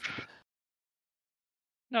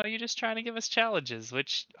No, you're just trying to give us challenges,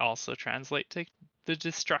 which also translate to the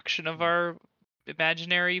destruction of our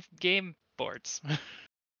imaginary game boards.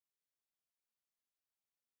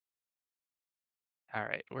 All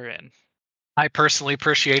right, we're in. I personally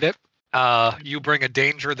appreciate it. You bring a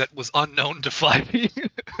danger that was unknown to 5e.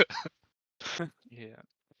 Yeah,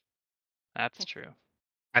 that's true.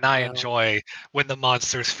 And I enjoy when the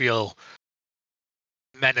monsters feel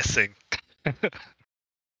menacing.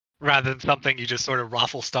 Rather than something you just sort of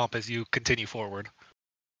raffle stomp as you continue forward.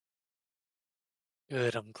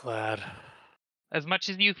 Good, I'm glad. As much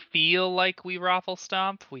as you feel like we raffle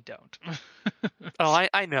stomp, we don't. Oh,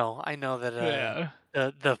 I know that Yeah.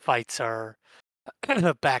 the fights are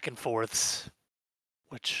back and forths,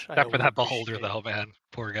 which I Except for always that beholder, appreciate. though, man.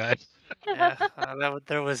 Poor guy. Yeah,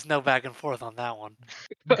 there was no back and forth on that one.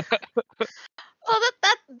 Well,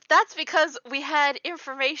 that's because we had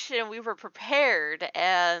information, we were prepared,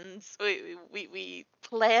 and we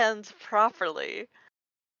planned properly.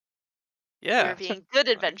 We Yeah, were being good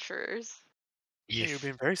adventurers. yeah, you're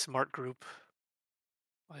being very smart, group.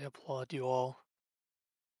 I applaud you all.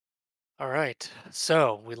 All right,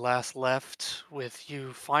 so we last left with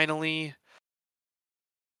you finally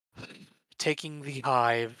taking the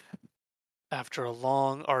hive after a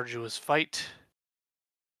long, arduous fight,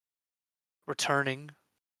 returning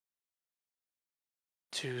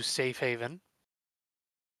to safe haven,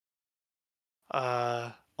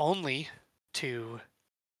 only to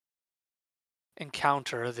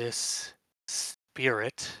encounter this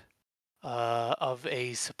spirit of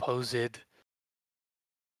a supposed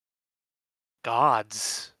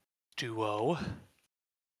gods duo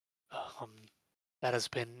that has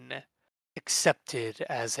been accepted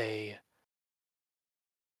as a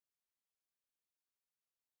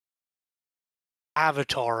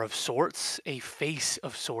avatar of sorts, a face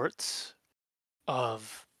of sorts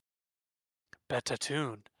of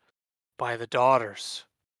betadune by the daughters.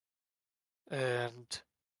 And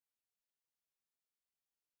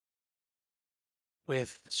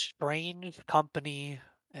with strange company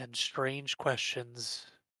and strange questions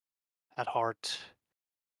at heart,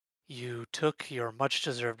 you took your much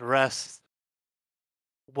deserved rest,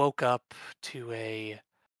 woke up to a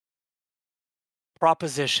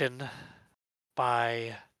proposition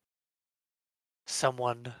by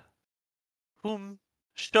someone whom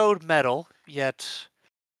showed mettle, yet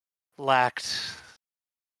lacked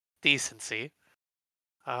decency.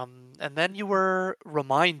 And then you were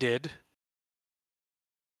reminded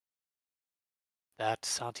that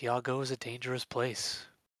Santiago is a dangerous place.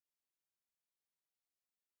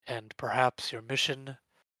 And perhaps your mission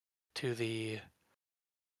to the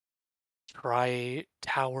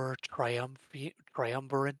Tower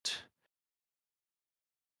Triumvirate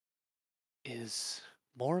is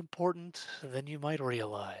more important than you might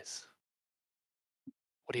realize.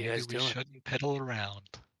 What are you Maybe guys we doing? shouldn't piddle around.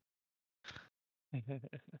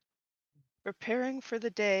 Preparing for the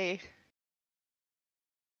day,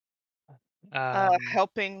 Um,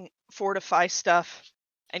 helping fortify stuff,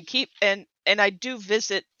 and I do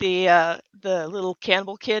visit the little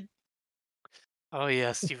Cannibal Kid. Oh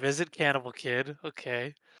yes, you visit Cannibal Kid.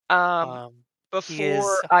 Okay. Um, He is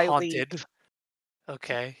before I leave. haunted.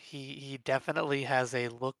 Okay. He definitely has a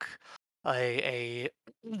look, a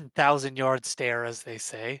 1,000-yard stare, as they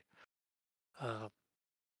say.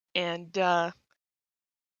 And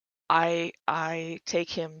I take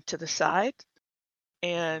him to the side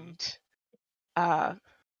and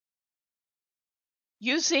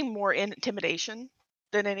using more intimidation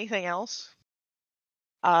than anything else,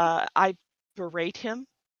 I berate him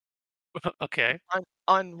Okay.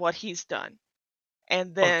 on what he's done.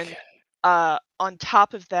 And then Okay. on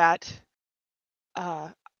top of that,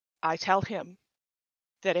 I tell him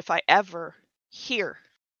that if I ever hear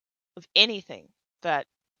of anything that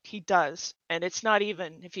he does, and it's not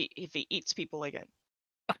even if he eats people again.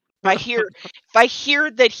 If I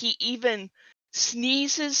hear that he even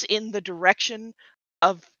sneezes in the direction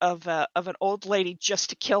of an old lady just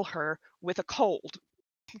to kill her with a cold,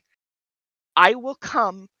 I will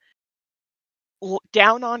come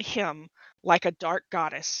down on him like a dark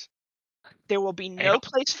goddess. There will be no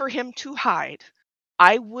place for him to hide.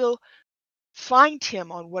 I will find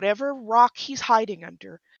him on whatever rock he's hiding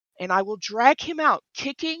under, and I will drag him out,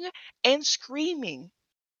 kicking and screaming,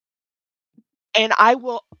 and I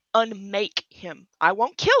will unmake him. I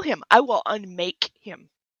won't kill him. I will unmake him.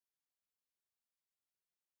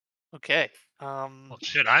 Okay. Well,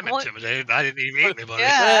 shit, I'm intimidated. I didn't even eat anybody.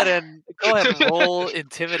 Go ahead and roll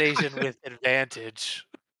intimidation with advantage.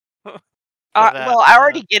 Well, I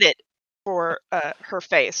already get it for her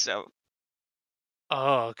face, so.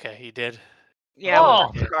 Oh, okay, he did. Yeah,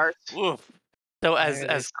 Oh, with her scars. Oof. So Why are they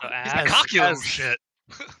as so He's ass? cocky little as- shit.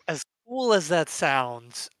 as cool as that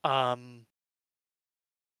sounds,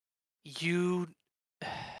 you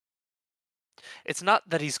it's not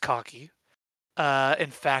that he's cocky. In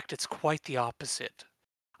fact, it's quite the opposite.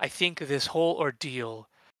 I think this whole ordeal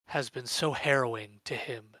has been so harrowing to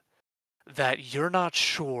him that you're not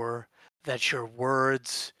sure that your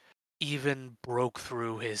words even broke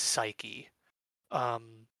through his psyche.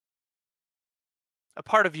 Um, a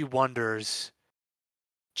part of you wonders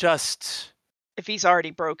just If he's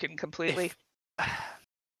already broken completely. if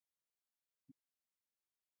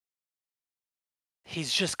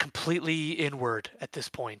he's just completely inward at this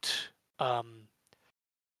point.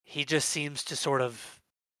 He just seems to sort of,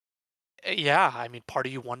 yeah, I mean, part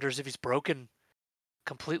of you wonders if he's broken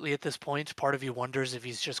completely at this point. Part of you wonders if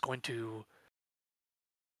he's just going to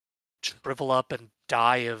shrivel up and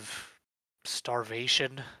die of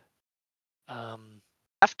starvation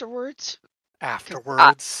Afterwards,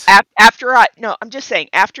 afterwards. I'm just saying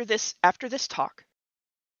after this talk,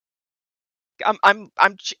 I'm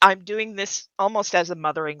doing this almost as a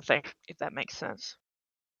mothering thing, if that makes sense.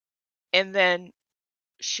 And then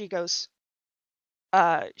she goes,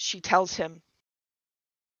 she tells him,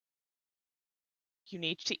 "You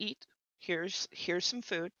need to eat. Here's some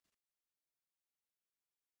food.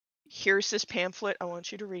 Here's this pamphlet. I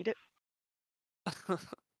want you to read it."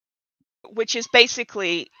 Which is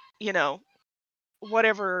basically,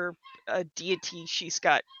 whatever deity she's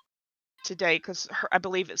got today, because I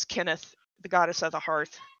believe it's Kenneth, the goddess of the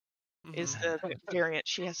hearth, is the variant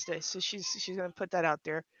she has today. So she's going to put that out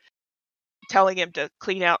there, telling him to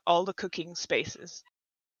clean out all the cooking spaces,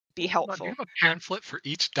 be Do helpful. you have a pamphlet for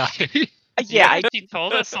each deity? Yeah, She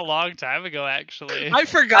told us a long time ago, actually. I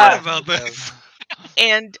forgot Uh, about this.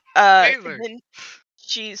 and Amazing. then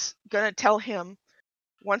she's going to tell him,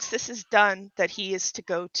 once this is done, that he is to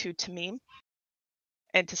go to Tamim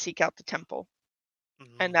and to seek out the temple.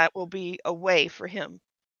 And that will be a way for him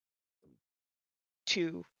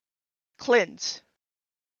to cleanse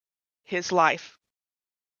his life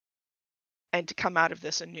and to come out of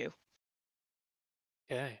this anew.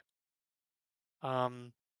 Okay.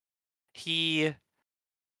 He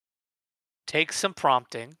takes some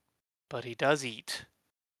prompting, but he does eat.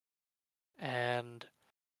 And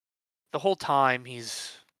the whole time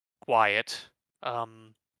he's quiet.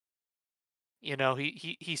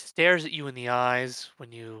 He stares at you in the eyes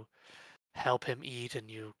when you help him eat and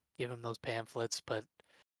you give him those pamphlets, but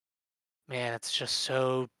man, it's just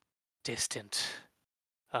so distant.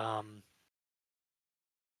 And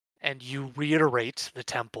you reiterate the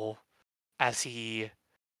temple as he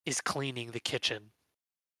is cleaning the kitchen.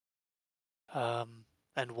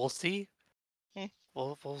 And we'll see.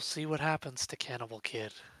 We'll see what happens to Cannibal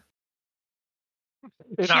Kid.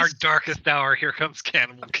 In our darkest hour, here comes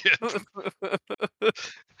Cannibal Kid.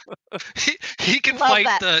 he can Love fight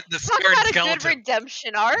that. the Talk scared about a skeleton. good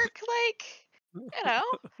redemption arc,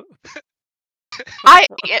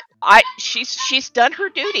 She's done her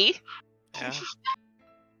duty. Yeah.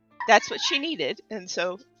 That's what she needed, and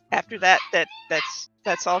so after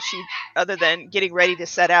that's all she, other than getting ready to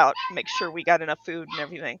set out, make sure we got enough food and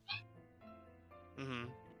everything.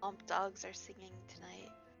 Dogs are singing tonight.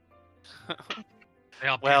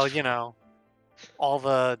 Well, all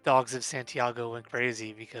the dogs of Santiago went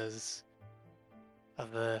crazy because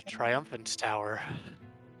of the Triumphant Tower.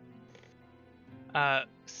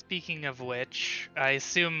 Speaking of which, I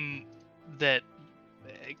assume that,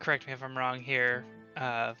 correct me if I'm wrong here,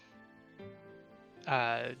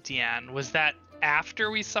 Diande, was that after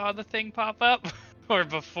we saw the thing pop up? Or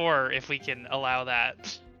before, if we can allow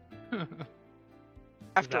that?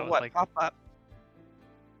 After that was what like pop up?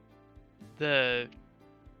 The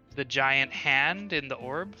giant hand in the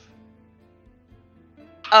orb?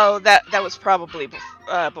 Oh, that was probably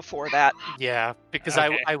before that. Yeah, because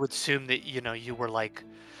Okay. I would assume that you were like,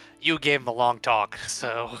 you gave him a long talk,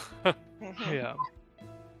 so. Mhm. Yeah.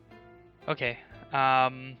 Okay.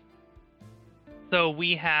 So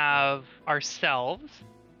we have ourselves.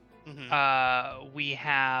 We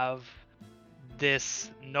have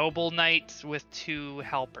this noble knight with two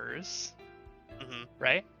helpers,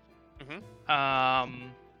 right?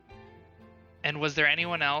 And was there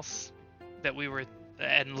anyone else that we were?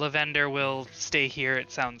 And Lavender will stay here,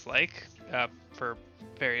 it sounds like, for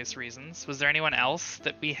various reasons. Was there anyone else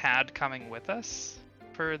that we had coming with us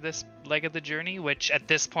for this leg of the journey? Which at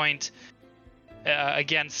this point,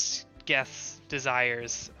 against Geth's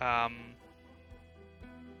desires,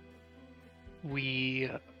 we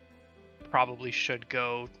probably should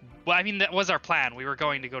go. Well, I mean, that was our plan. We were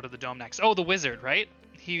going to go to the dome next. Oh, the wizard, right?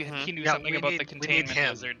 He knew Yeah, something we about need- the we need containment him.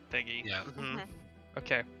 wizard thingy. Yeah.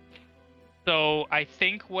 Okay. So I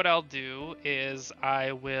think what I'll do is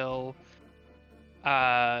I will,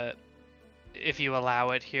 if you allow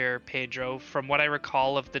it here, Pedro, from what I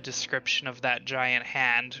recall of the description of that giant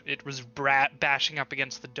hand, it was bashing up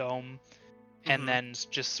against the dome, and Mhm. then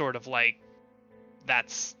just sort of like,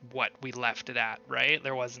 that's what we left it at, right?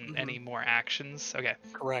 There wasn't Mhm. any more actions. Okay.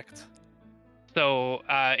 Correct. So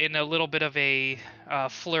in a little bit of a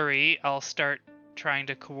flurry, I'll start trying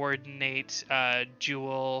to coordinate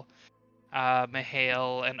Jewel,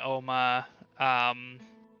 Mihail, and Oma,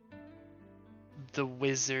 the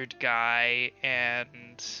wizard guy,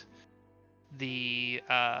 and the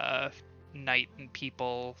knight and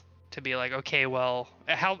people to be like, okay, well,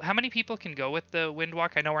 how many people can go with the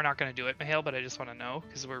Windwalk? I know we're not going to do it, Mihail, but I just want to know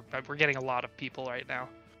because we're getting a lot of people right now.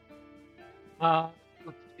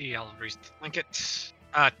 Let's see, I'll link it.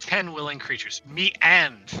 10 willing creatures. Me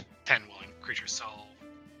and 10 willing creatures, so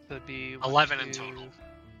That'd be 11 in total.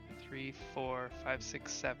 3, 4, 5,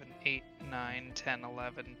 6, 7, 8, 9, 10,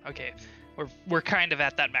 11. Okay, we're kind of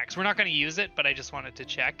at that max. We're not going to use it, but I just wanted to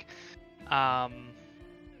check.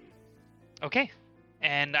 Okay,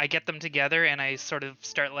 and I get them together, and I sort of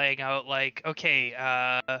start laying out like, okay,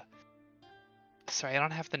 sorry, I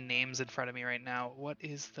don't have the names in front of me right now. What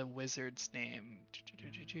is the wizard's name?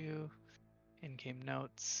 In-game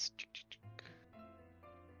notes.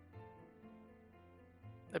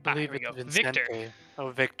 I believe here we it's go. Vincente. Victor. Oh,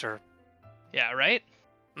 Victor. Yeah, right?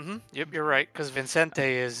 Yep, you're right, because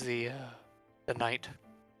Vincente is the knight.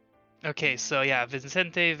 Okay, so yeah,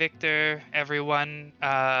 Vincente, Victor, everyone,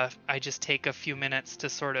 I just take a few minutes to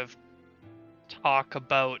sort of talk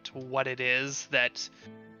about what it is that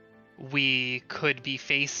we could be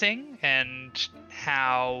facing and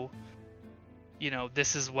how,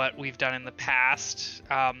 this is what we've done in the past.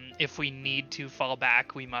 If we need to fall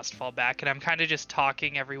back, we must fall back. And I'm kind of just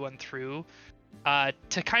talking everyone through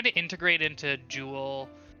to kind of integrate into Jewel,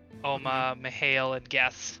 Oma, Mihail, and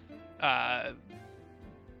Geth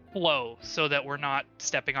flow so that we're not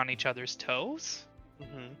stepping on each other's toes.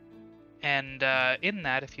 And in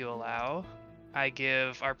that, if you allow, I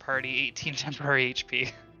give our party 18 temporary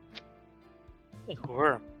HP.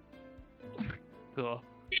 Sure. Cool.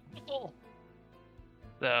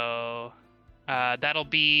 So that'll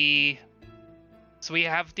be. So we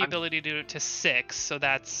have the ability to do it to 6. So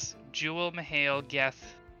that's Jewel, Mihail,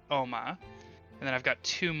 Geth, Oma, and then I've got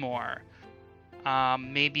 2 more.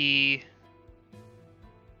 Maybe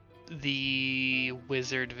the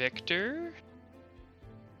wizard Victor.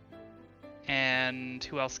 And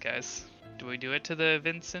who else, guys? Do we do it to the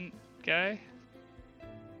Vincent guy?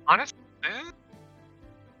 Honest?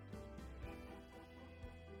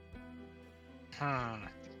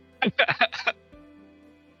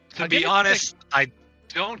 To be honest, I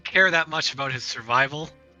don't care that much about his survival.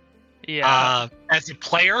 Yeah. As a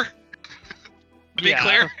player, to be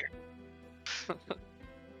clear.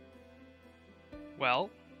 Well,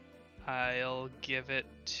 I'll give it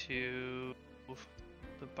to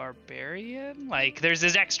the barbarian. Like, there's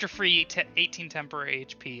this extra free 18 temporary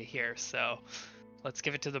HP here, so let's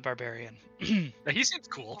give it to the barbarian. He seems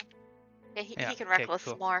cool. Yeah, he Yeah, can okay, reckless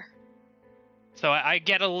cool. more. So I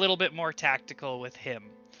get a little bit more tactical with him.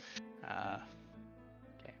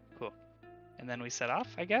 Okay, cool. And then we set off,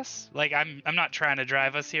 I guess. Like, I'm not trying to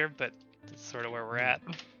drive us here, but that's sort of where we're at.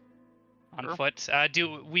 On foot.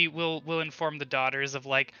 We'll inform the daughters of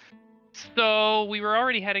like, so we were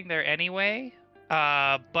already heading there anyway,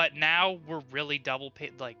 but now we're really double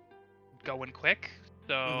like going quick.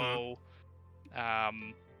 So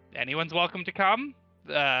anyone's welcome to come.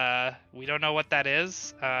 We don't know what that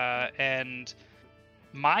is, and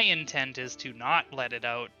my intent is to not let it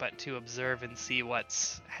out, but to observe and see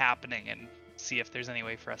what's happening and see if there's any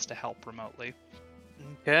way for us to help remotely.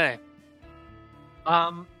 Okay.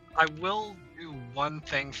 I will do one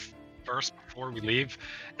thing first before we leave.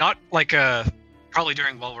 Not like probably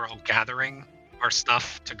during while we're all gathering our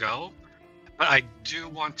stuff to go, but I do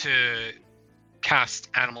want to cast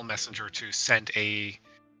Animal Messenger to send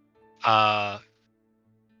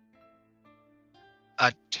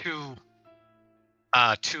two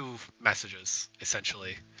messages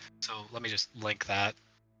essentially. So let me just link that.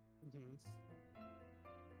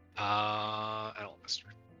 Animal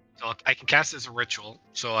Messenger. So I can cast it as a ritual,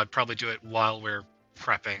 so I'd probably do it while we're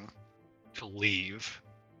prepping to leave.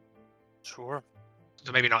 Sure.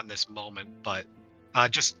 So maybe not in this moment, but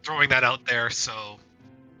just throwing that out there. So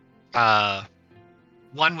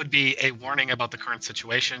one would be a warning about the current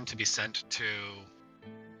situation to be sent to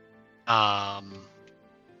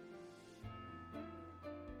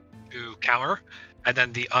Cower, and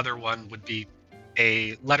then the other one would be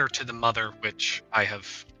a letter to the mother, which I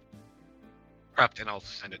have prepped, and I'll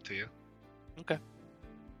send it to you. Okay.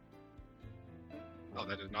 Oh,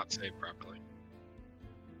 that did not save properly.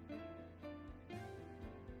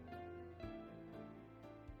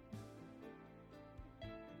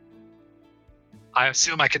 I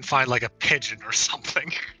assume I can find like a pigeon or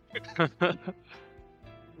something.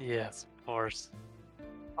 Yes, of course. A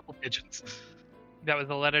couple pigeons. That was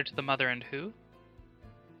a letter to the mother and who?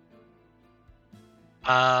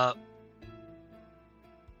 25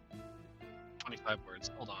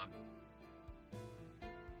 words. Hold on.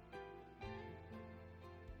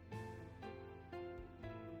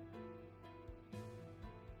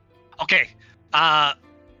 Okay.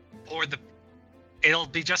 It'll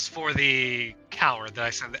be just for the coward that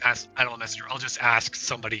I send as Idle Messenger. I'll just ask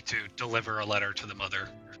somebody to deliver a letter to the mother.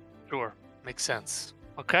 Sure. Makes sense.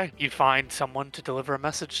 Okay. You find someone to deliver a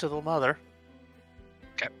message to the mother.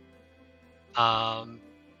 And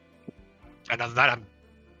other than that, I'm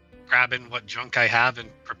grabbing what junk I have and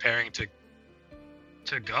preparing to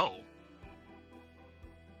go.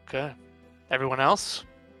 Okay. Everyone else?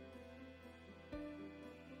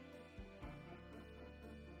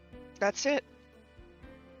 That's it.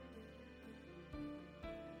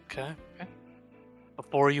 Okay.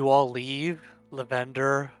 Before you all leave,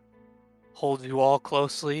 Lavender holds you all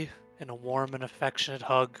closely in a warm and affectionate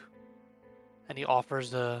hug, and he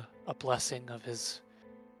offers a blessing of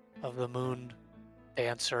the moon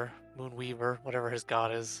dancer, moon weaver, whatever his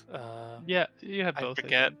god is. Yeah, you had I both.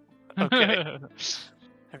 forget. think. Okay.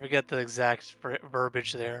 I forget the exact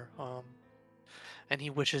verbiage there. And he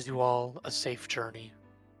wishes you all a safe journey.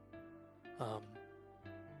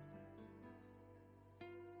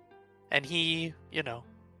 And he,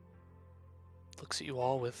 looks at you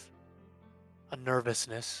all with a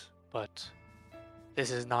nervousness, but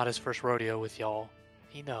this is not his first rodeo with y'all.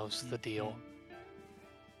 He knows the deal.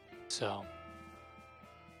 So,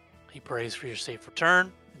 he prays for your safe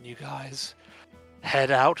return, and you guys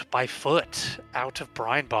head out by foot out of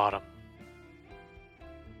Brine Bottom.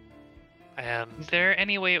 And Is there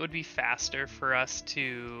any way it would be faster for us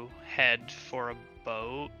to head for a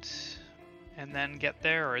boat and then get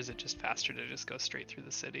there, or is it just faster to just go straight through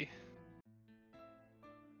the city?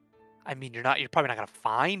 I mean, you're probably not gonna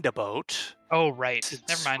find a boat. Oh, right. Since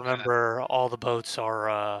Never mind. remember, all the boats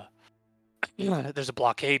are there's a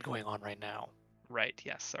blockade going on right now. Right.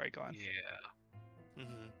 Yes. Sorry. Go on. Yeah.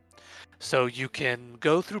 So you can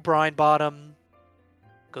go through Brine Bottom,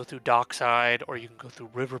 go through Dockside, or you can go through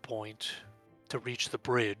River Pointe to reach the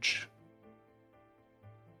bridge.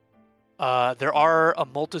 There are a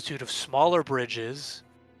multitude of smaller bridges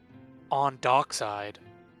on Dockside,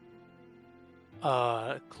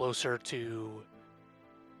 closer to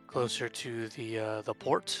the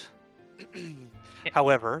port.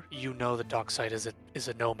 However, you know that Dockside is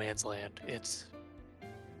a no man's land. It's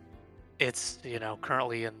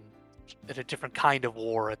currently in a different kind of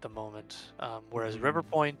war at the moment, whereas River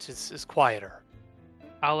Pointe is quieter.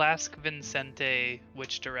 I'll ask Vincente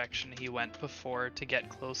which direction he went before to get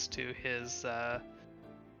close to his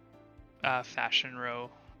fashion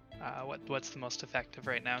row. What's the most effective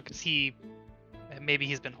right now? Because maybe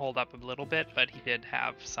he's been holed up a little bit, but he did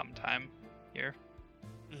have some time here.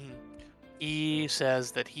 He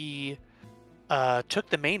says that he took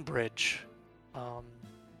the main bridge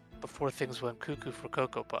before things went cuckoo for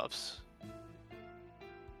Cocoa Puffs.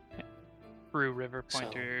 Through River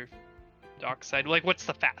Pointe or Dockside. Like, what's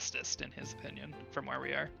the fastest, in his opinion, from where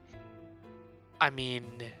we are? I mean,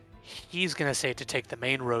 he's gonna say to take the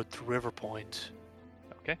main road through River Pointe.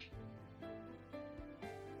 Okay.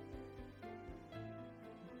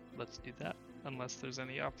 Let's do that, unless there's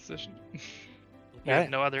any opposition. You have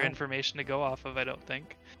no other information to go off of, I don't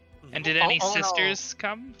think. And did any sisters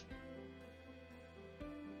come?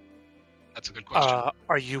 That's a good question.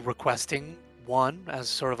 Are you requesting one as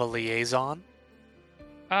sort of a liaison?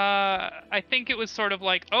 I think it was sort of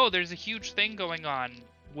like, oh, there's a huge thing going on.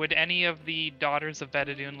 Would any of the daughters of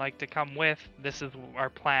betadune like to come with? This is our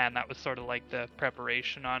plan. That was sort of like the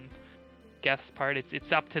preparation on Geth's part.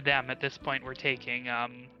 It's up to them at this point. We're taking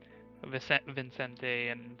Vincente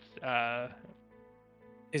and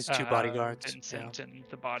His two bodyguards. Vincent and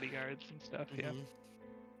the bodyguards and stuff. Yeah.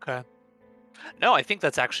 Okay. No, I think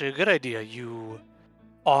that's actually a good idea. You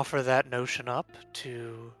offer that notion up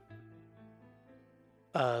to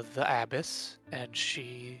the abbess, and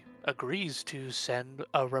she agrees to send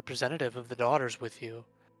a representative of the daughters with you.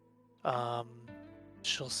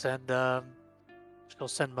 She'll send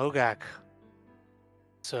Mogak.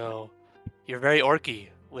 So you're very orky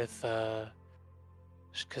with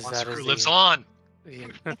because that Monster is Crew lives on.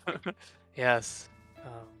 Yes.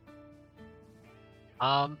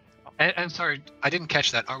 And sorry, I didn't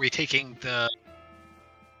catch that. Are we taking the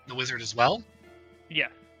the wizard as well? Yeah.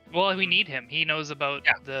 Well, we need him. He knows about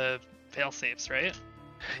Yeah. the failsafes, right?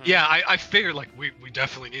 Mhm. Yeah, I figured like we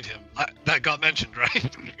definitely need him. That got mentioned,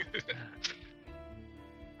 right?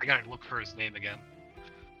 I gotta look for his name again.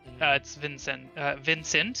 It's Vincent.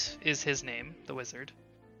 Vincent is his name, the wizard,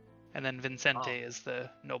 and then Vincente Oh. is the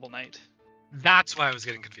noble knight. That's why I was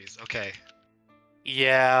getting confused. Okay,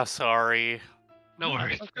 Yeah, sorry. no No,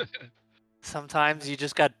 worries. Sometimes you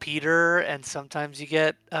just got Peter, and sometimes you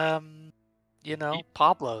get,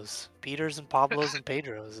 Pablos. Peters and Pablos and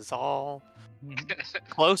Pedros. It's all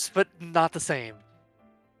close, but not the same.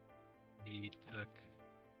 He took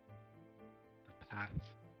the path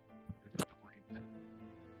to the point.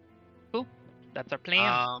 Cool. That's our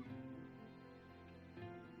plan.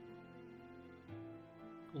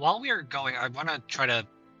 While we are going, I want to try to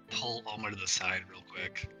pull Oma to the side real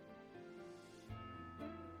quick.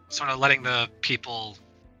 Sort of letting the people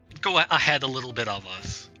go ahead a little bit of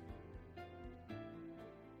us.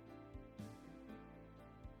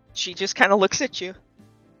 She just kind of looks at you.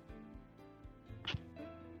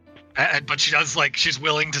 But she does, like, she's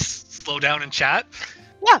willing to slow down and chat.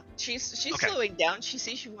 Yeah, she's Okay. slowing down. She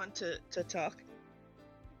sees you want to talk.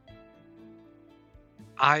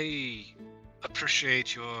 I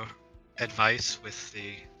appreciate your advice with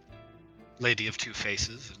the Lady of Two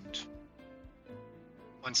Faces, and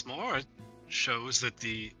once more, it shows that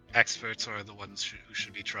the experts are the ones who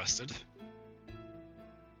should be trusted.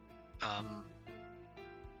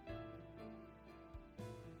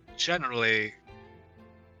 Generally,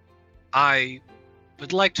 I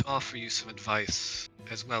would like to offer you some advice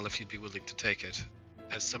as well, if you'd be willing to take it,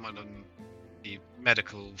 as someone in the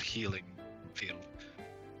medical healing field.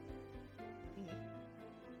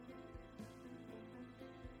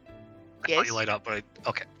 I saw Yes. you light up, but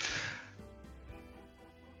okay.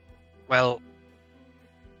 Well,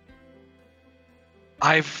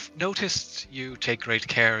 I've noticed you take great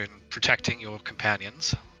care in protecting your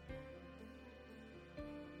companions.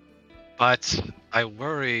 But I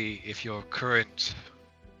worry if your current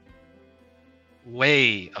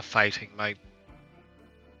way of fighting might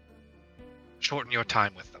shorten your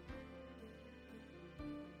time with them.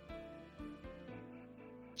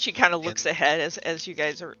 She kind of looks ahead as you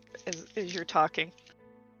guys are as you're talking.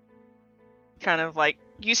 Kind of like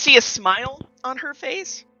you see a smile on her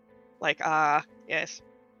face, like yes,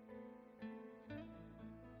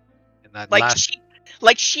 And that like last...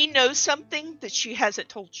 she knows something that she hasn't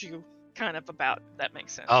told you kind of about. If that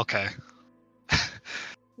makes sense. Okay.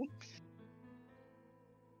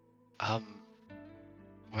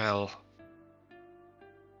 Well,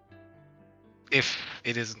 if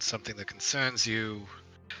it isn't something that concerns you,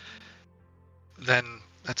 then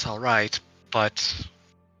that's all right, but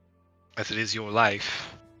as it is your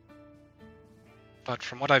life. But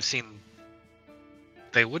from what I've seen,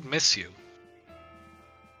 they would miss you.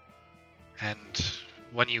 And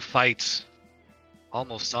when you fight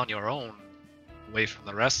almost on your own, away from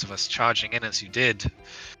the rest of us, charging in as you did,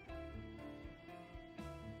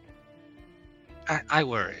 I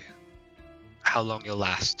worry how long you'll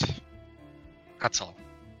last. That's all.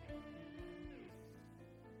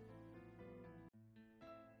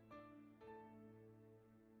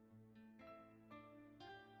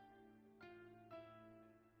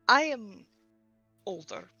 I am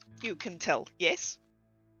older. You can tell. Yes.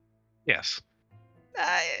 Yes.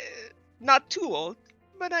 Not too old,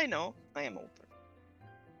 but I know I am older.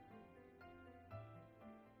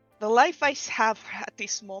 The life I have at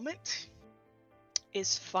this moment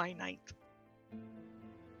is finite.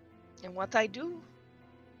 And what I do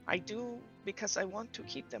because I want to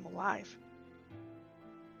keep them alive.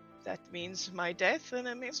 That means my death, and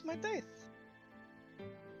it means my death.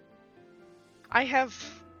 I have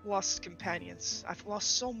lost companions. I've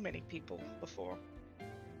lost so many people before.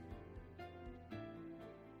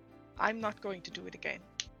 I'm not going to do it again.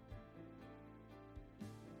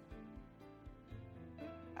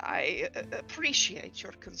 I appreciate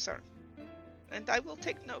your concern, and I will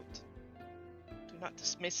take note. Do not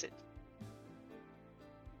dismiss it.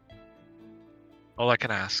 All I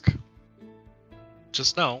can ask.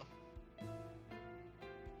 Just know,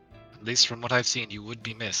 at least from what I've seen, you would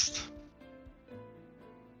be missed.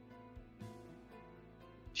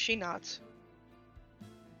 She nods.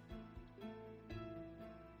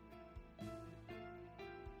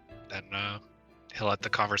 Then he'll let the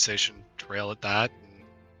conversation trail at that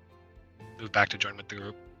and move back to join with the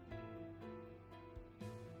group.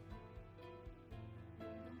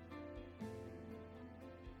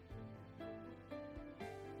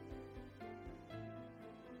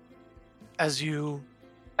 As you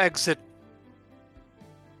exit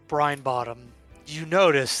Brine Bottom, you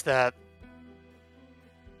notice that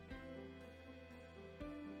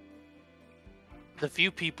the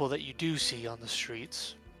few people that you do see on the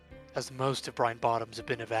streets, as most of Brine Bottoms have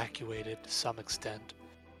been evacuated to some extent,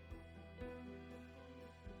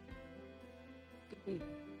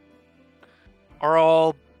 are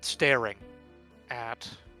all staring at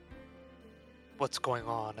what's going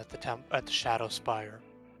on at the Shadowspire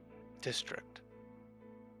district.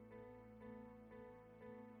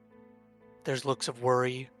 There's looks of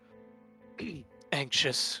worry,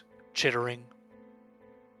 anxious, chittering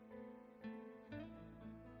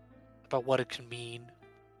about what it can mean.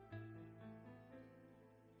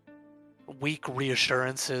 Weak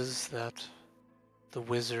reassurances that the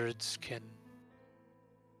wizards can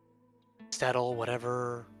settle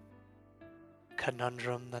whatever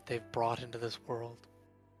conundrum that they've brought into this world.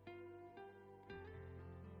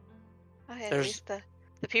 Oh, yeah, at There's- least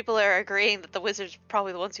the people are agreeing that the wizards are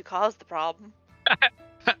probably the ones who caused the problem.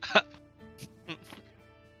 To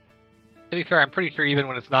be fair, I'm pretty sure even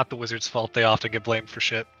when it's not the wizard's fault, they often get blamed for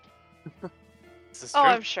shit. This is Oh, true.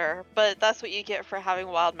 I'm sure, but that's what you get for having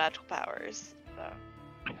wild magical powers.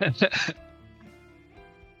 So.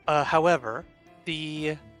 However,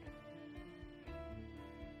 the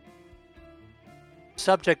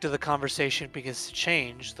subject of the conversation begins to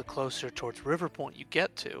change the closer towards River Pointe you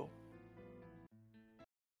get to.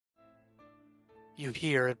 You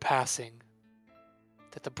hear in passing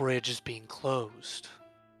that the bridge is being closed,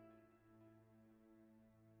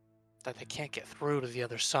 that they can't get through to the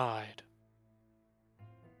other side,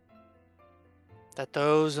 that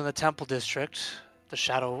those in the Temple District, the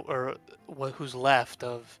shadow, or who's left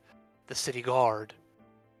of the city guard,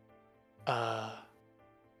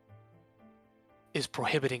 is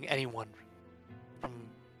prohibiting anyone from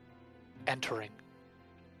entering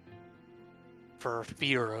for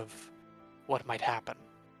fear of what might happen.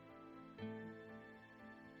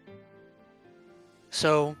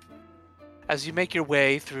 So, as you make your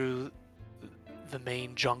way through the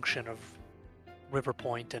main junction of River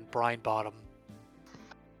Pointe and Brine Bottom,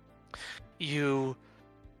 you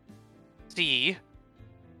see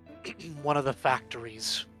one of the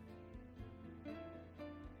factories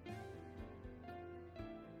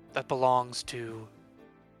that belongs to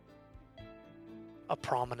a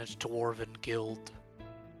prominent dwarven guild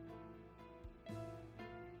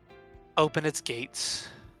open its gates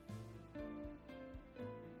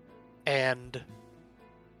and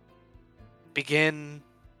begin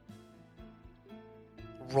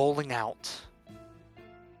rolling out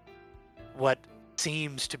what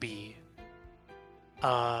seems to be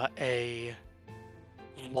a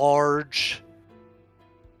large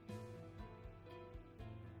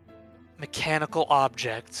mechanical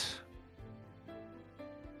object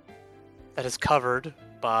that is covered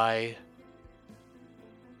by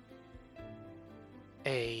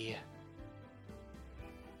a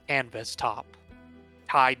canvas top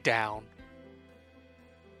tied down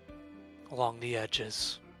along the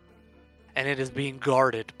edges, and it is being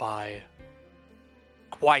guarded by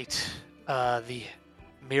quite the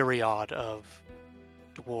myriad of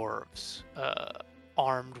dwarves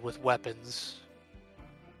armed with weapons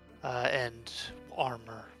and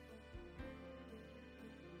armor.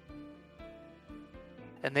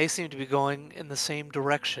 And they seem to be going in the same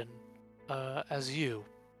direction as you.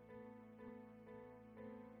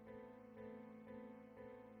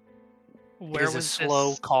 Where it is was a slow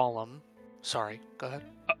this? column. Sorry, go ahead.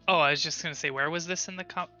 Oh, I was just gonna say, where was this in the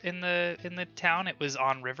town? It was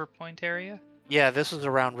on River Pointe area. Yeah, this was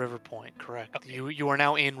around River Pointe, correct. Okay. You are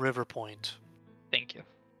now in River Pointe. Thank you.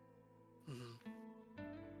 Mhm.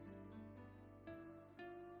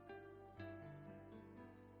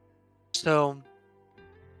 So,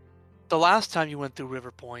 the last time you went through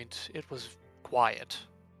River Pointe, it was quiet.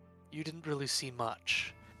 You didn't really see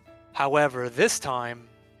much. However, this time,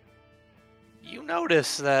 you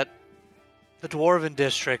notice that the Dwarven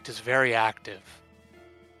District is very active.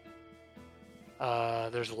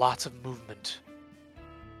 There's lots of movement.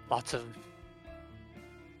 Lots of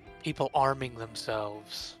people arming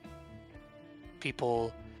themselves.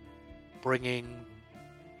 People bringing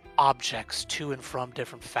objects to and from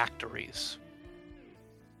different factories.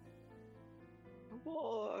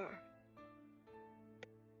 War.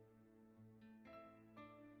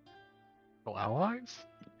 Allies?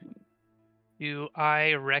 Do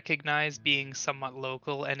I recognize, being somewhat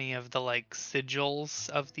local, any of the sigils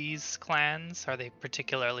of these clans? Are they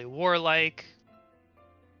particularly warlike?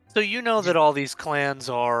 So you know that all these clans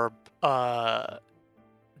are,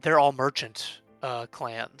 they're all merchant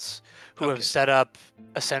clans who have Okay. set up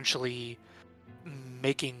essentially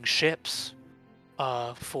making ships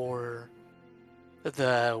for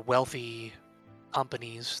the wealthy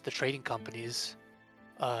companies, the trading companies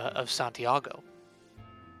of Santiago.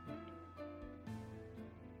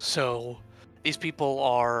 So these people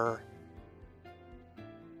are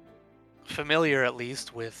familiar, at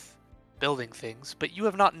least, with building things, but you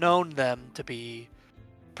have not known them to be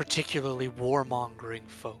particularly warmongering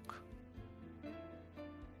folk.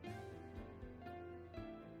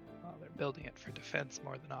 Well, they're building it for defense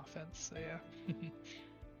more than offense, so yeah.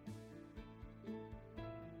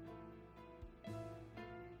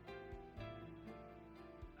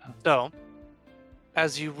 So,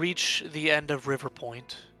 as you reach the end of River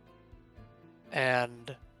Pointe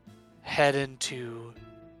and head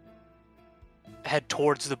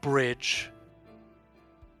towards the bridge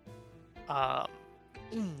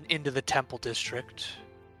into the Temple District,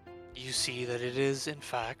 you see that it is, in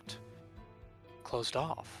fact, closed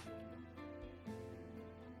off.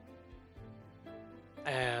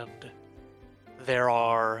 And there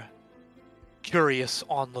are curious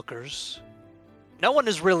onlookers. No one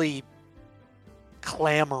is really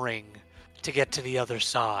clamoring to get to the other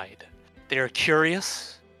side. They are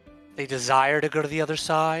curious. They desire to go to the other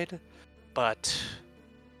side, but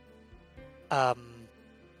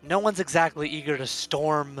no one's exactly eager to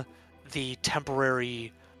storm the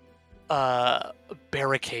temporary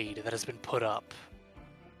barricade that has been put up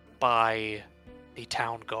by the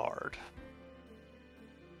town guard.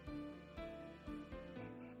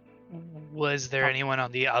 Was there anyone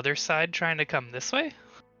on the other side trying to come this way?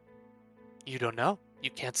 You don't know. You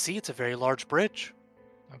can't see. It's a very large bridge.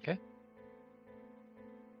 Okay.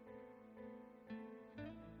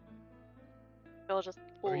 Bill just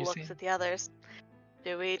What were you looks saying? at the others.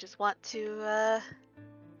 Do we just want to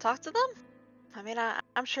talk to them? I mean,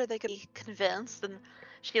 I'm sure they could be convinced. And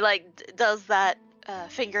she does that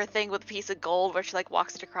finger thing with a piece of gold where she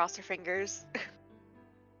walks it across her fingers.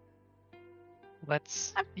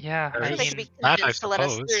 Let's. I'm Yeah, There sure I they is could be mean, that, I convinced to let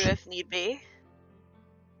us through suppose. if need be.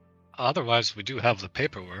 Otherwise, we do have the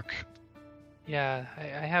paperwork, yeah,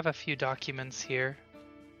 I have a few documents here.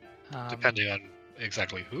 depending on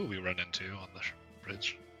exactly who we run into on the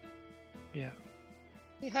bridge. Yeah.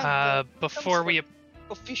 We have Before we.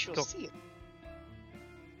 official go- seal.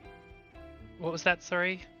 What was that?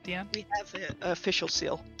 Sorry, Diande? We have the official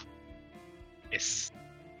seal. Yes.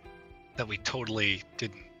 That we totally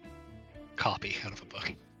didn't copy out of a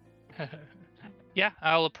book. Yeah,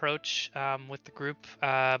 I'll approach with the group.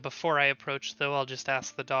 Before I approach, though, I'll just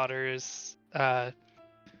ask the daughters. I'll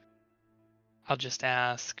just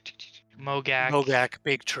ask Mogak,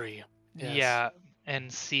 Big Tree. Yes. Yeah,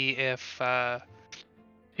 and see if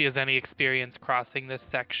she has any experience crossing this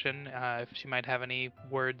section. If she might have any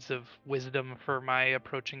words of wisdom for my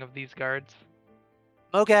approaching of these guards.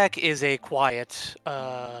 Mogak is a quiet,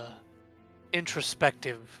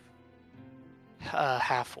 introspective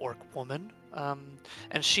half-orc woman,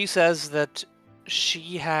 and she says that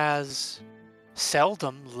she has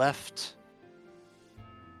seldom left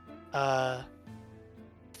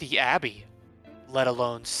the Abbey, let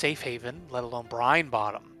alone Safe Haven, let alone Brine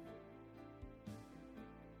Bottom.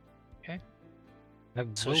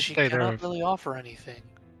 And So we'll she stay there. cannot really offer anything.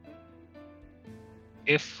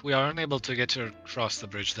 If we are unable to get across the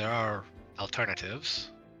bridge, there are alternatives.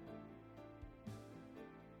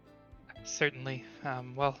 Certainly.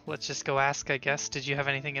 Well, let's just go ask, I guess. Did you have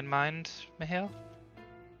anything in mind, Mihail?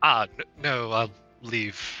 No, I'll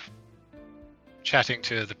leave chatting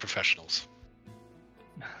to the professionals.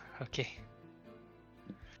 Okay.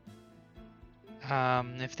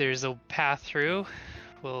 If there's a path through,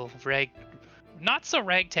 we'll not so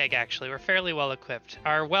ragtag actually. We're fairly well equipped.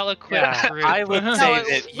 Our well equipped Yeah, group. I would No, say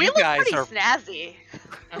that we you look guys pretty are. snazzy.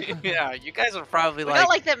 Yeah, you guys are probably We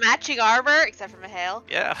like. got the matching armor, except for Mihail.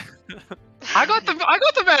 Yeah. I got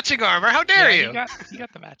the matching armor. How dare Yeah, you? you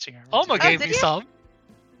got the matching armor. Oma too. gave did me you? some.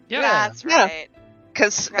 Yeah. That's Yeah. right.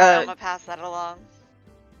 Because I'm gonna pass that along.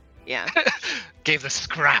 yeah, Gave the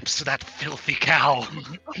scraps to that filthy cow.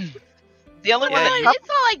 the only one Yeah, that you- It's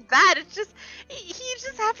not like that. It's just he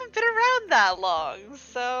just haven't been around that long,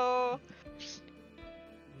 so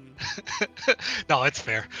No, it's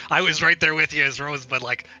fair. I was right there with you as Rosebud,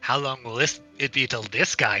 like, how long will it be till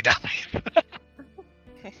this guy dies?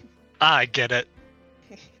 I get it.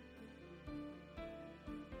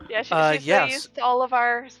 Yeah, she's so yes. used to all of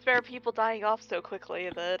our spare people dying off so quickly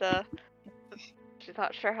that she's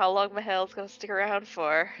not sure how long Mihail's gonna stick around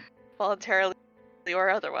for, voluntarily or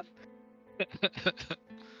otherwise.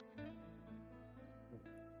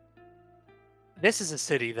 This is a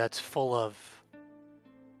city that's full of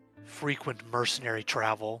frequent mercenary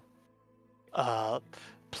travel,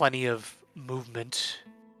 plenty of movement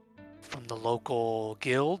from the local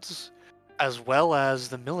guilds, as well as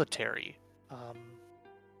the military,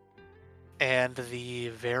 and the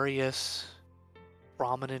various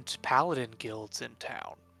prominent paladin guilds in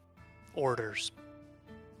town. orders.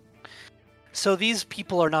 So these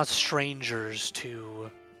people are not strangers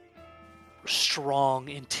to strong,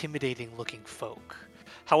 intimidating-looking folk.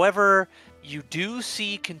 However, you do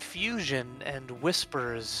see confusion and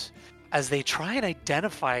whispers as they try and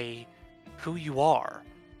identify who you are.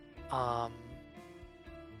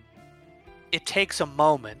 It takes a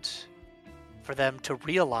moment for them to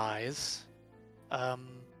realize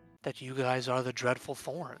that you guys are the Dreadful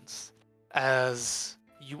Thorns, as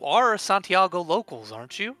you are Santiago locals,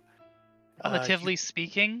 aren't you? Relatively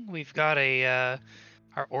speaking, we've got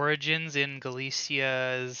our origins in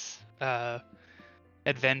Galicia's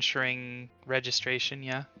adventuring registration,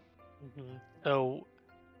 yeah. So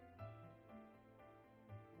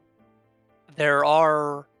there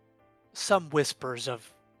are some whispers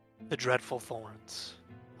of the Dreadful Thorns.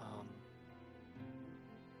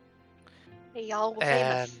 Hey, y'all, we're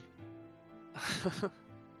And famous.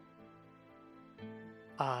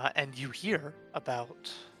 and you hear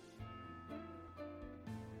about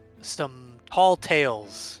some tall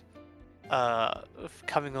tales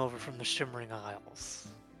coming over from the Shimmering Isles.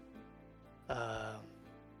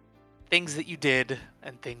 Things that you did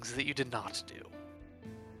and things that you did not do.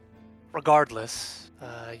 Regardless,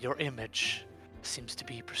 your image seems to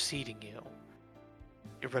be preceding you.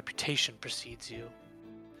 Your reputation precedes you.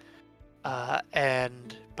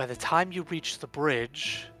 And by the time you reach the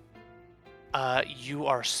bridge, you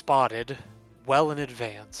are spotted well in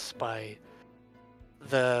advance by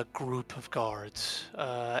the group of guards.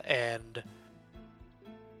 And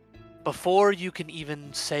before you can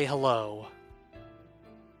even say hello,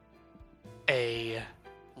 a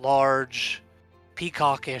large,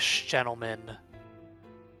 peacockish gentleman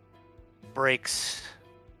breaks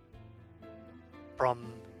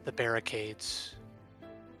from the barricades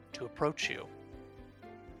to approach you.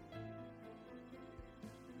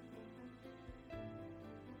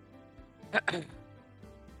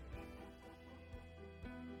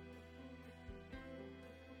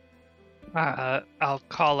 I'll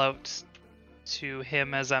call out to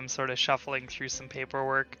him as I'm sort of shuffling through some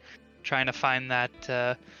paperwork, trying to find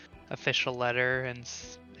that official letter,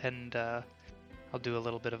 and I'll do a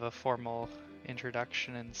little bit of a formal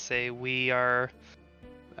introduction and say we are,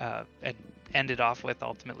 and end it off with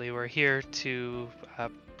ultimately we're here to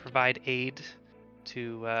provide aid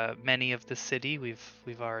to many of the city.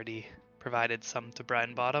 We've already provided some to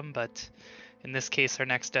Brine Bottom, but in this case our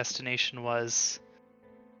next destination was,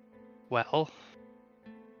 well,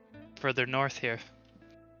 further north here,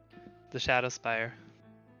 the Shadowspire.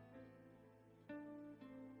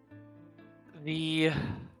 The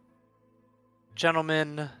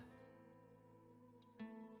gentleman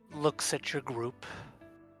looks at your group.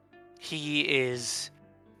 He is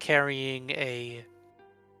carrying a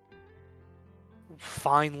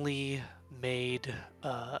finely made,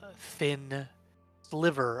 thin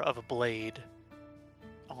sliver of a blade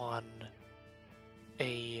on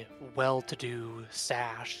a well-to-do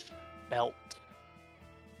sash belt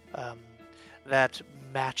that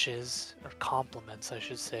matches, or complements, I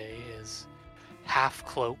should say, his half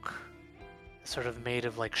cloak, sort of made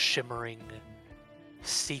of like shimmering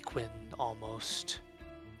sequin, almost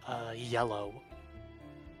yellow.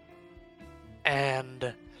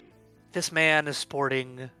 And this man is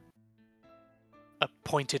sporting a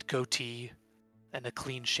pointed goatee and a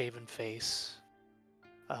clean-shaven face.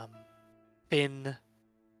 Thin,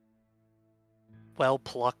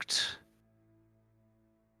 well-plucked,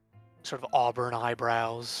 sort of auburn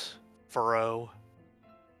eyebrows, furrow.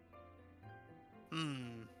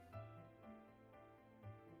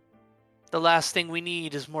 The last thing we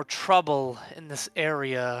need is more trouble in this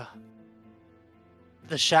area.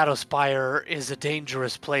 The Shadowspire is a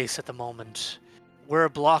dangerous place at the moment. We're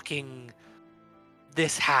blocking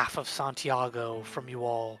this half of Santiago from you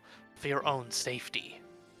all for your own safety.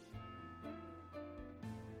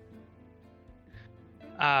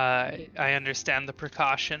 I understand the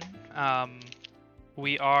precaution.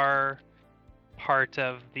 We are part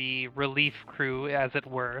of the relief crew, as it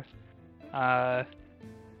were.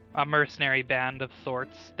 A mercenary band of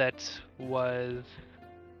sorts that was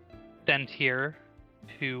sent here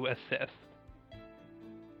to assist.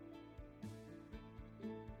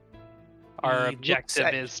 Our He objective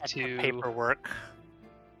looks is at the to paperwork.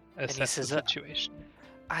 assess the says, situation.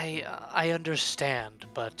 I understand,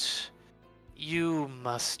 but you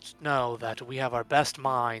must know that we have our best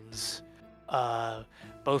minds,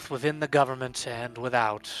 both within the government and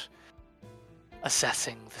without,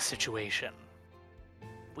 assessing the situation.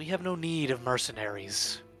 We have no need of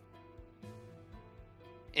mercenaries.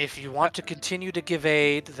 If you want to continue to give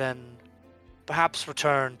aid, then perhaps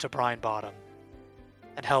return to Brine Bottom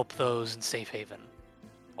and help those in Safe Haven.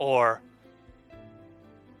 Or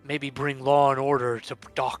maybe bring law and order to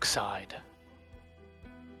dockside.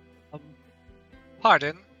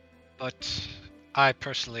 Pardon, but I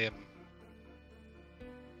personally am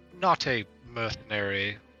not a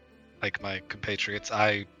mercenary like my compatriots.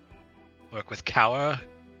 I work with Cower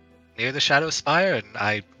near the Shadowspire, and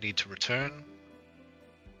I need to return.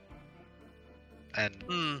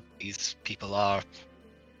 And these people are,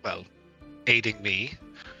 well, aiding me.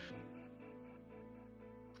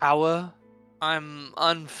 Awa, I'm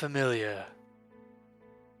unfamiliar.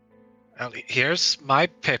 Well, here's my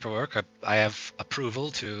paperwork. I have approval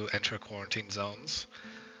to enter quarantine zones.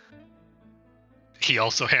 He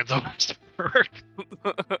also hands over his paperwork.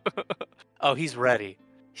 Oh, he's ready.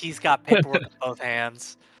 He's got paperwork in both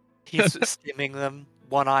hands. He's skimming them,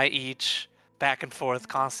 one eye each, back and forth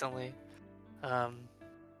constantly. And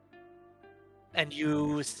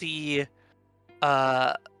you see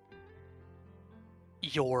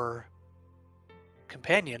your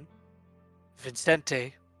companion,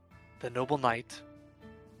 Vincente, the noble knight,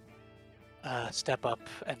 step up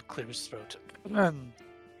and clear his throat.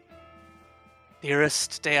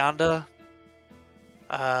 Dearest Diande,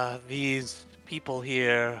 these people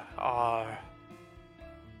here are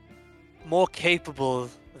more capable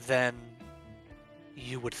than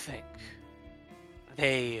you would think.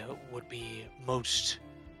 They would be most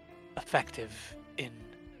effective in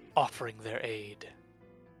offering their aid.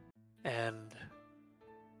 And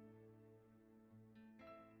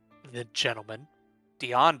the gentleman,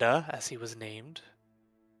 Diande, as he was named,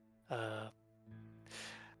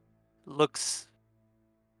 looks...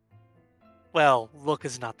 Well, look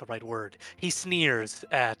is not the right word. He sneers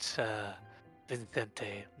at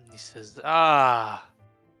Vincente. And he says, "Ah,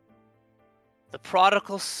 the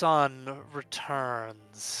prodigal son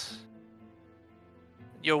returns.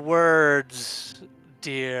 Your words,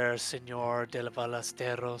 dear Senor de los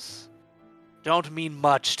Ballesteros, don't mean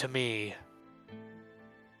much to me.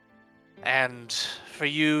 And for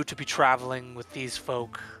you to be traveling with these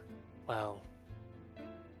folk, well,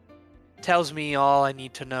 tells me all I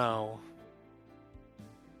need to know.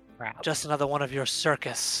 Just another one of your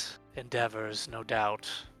circus endeavors, no doubt."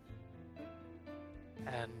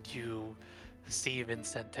 And you see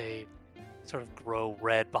Vincente sort of grow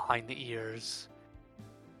red behind the ears.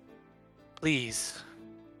 "Please,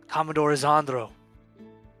 Commodore Isandro,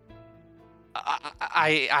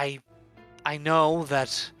 I know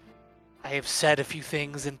that I have said a few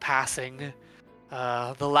things in passing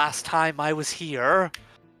the last time I was here,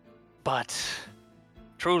 but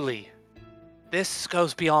truly, this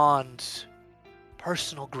goes beyond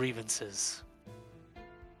personal grievances.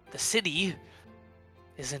 The city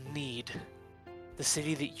is in need. The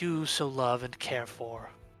city that you so love and care for.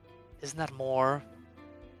 Isn't that more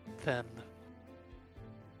than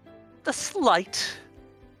the slight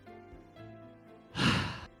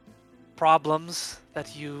problems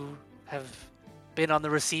that you have been on the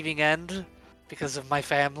receiving end because of my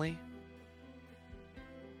family?"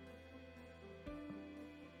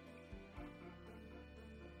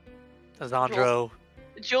 Isandro.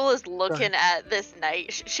 Jewel is looking at this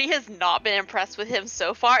knight. She has not been impressed with him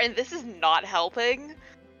so far, and this is not helping.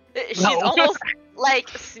 She's almost like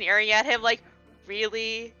sneering at him, like,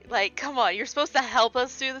 "Really? Like, come on, you're supposed to help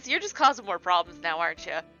us through this. You're just causing more problems now, aren't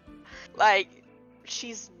you?" Like,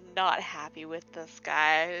 she's not happy with this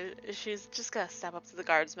guy. She's just gonna step up to the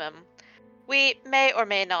guardsman. "We may or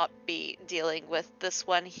may not be dealing with this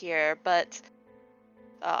one here, but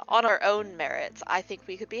on our own merits, I think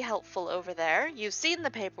we could be helpful over there. You've seen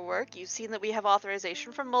the paperwork. You've seen that we have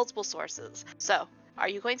authorization from multiple sources. So, are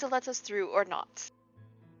you going to let us through or not?"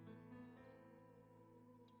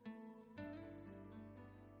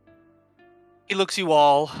 He looks you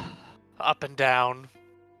all up and down,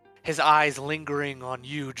 his eyes lingering on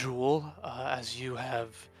you, Jewel, as you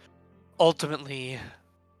have ultimately,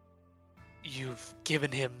 you've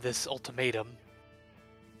given him this ultimatum.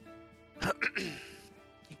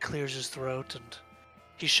 He clears his throat and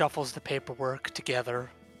he shuffles the paperwork together,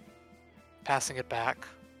 passing it back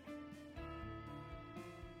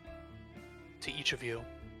to each of you.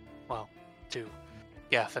 Well, to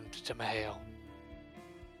Geth and to Mihail.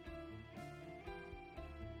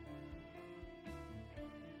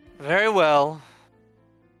 "Very well.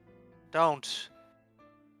 Don't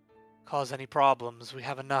cause any problems. We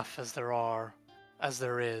have enough as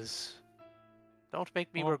there is. Don't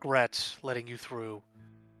make me regret letting you through."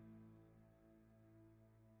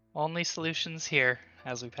 Only solutions here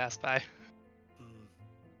as we pass by.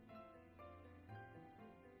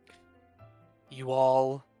 You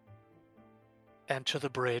all enter the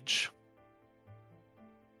bridge.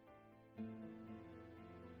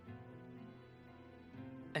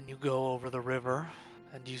 and you go over the river,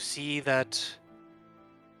 and you see that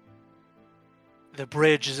the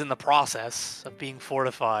bridge is in the process of being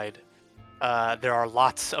fortified. There are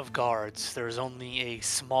lots of guards. There's only a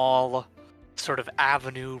small sort of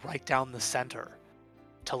avenue right down the center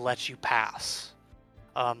to let you pass.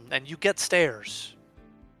 And you get stares,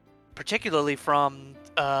 particularly from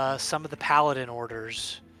some of the Paladin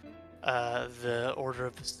orders, the Order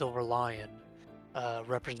of the Silver Lion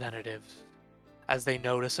representatives, as they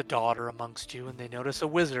notice a daughter amongst you and they notice a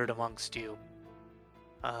wizard amongst you.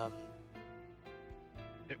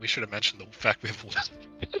 We should have mentioned the fact we have one.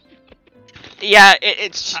 Yeah,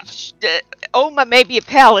 Oma may be a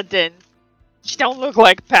paladin. She don't look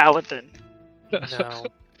like a paladin. No.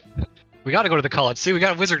 We gotta go to the college. See, we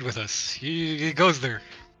got a wizard with us. He goes there.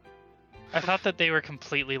 I thought that they were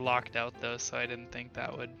completely locked out though, so I didn't think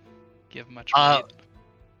that would give much weight.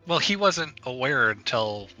 Well, he wasn't aware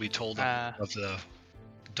until we told him Ah. of the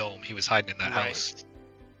dome. He was hiding in that Right. house.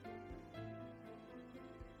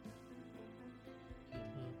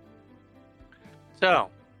 So,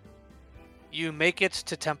 you make it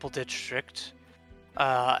to Temple District,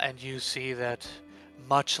 and you see that,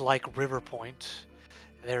 much like River Pointe,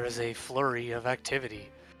 there is a flurry of activity,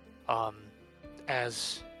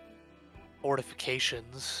 as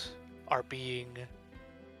fortifications are being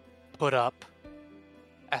put up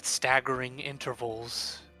at staggering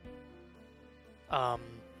intervals.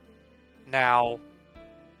 Now,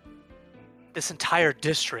 this entire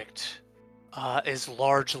district is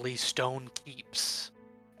largely stone keeps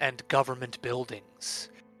and government buildings.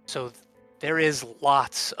 So there is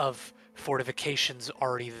lots of fortifications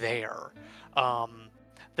already there.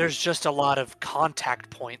 There's just a lot of contact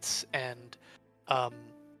points and,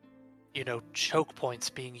 choke points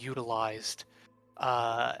being utilized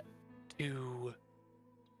to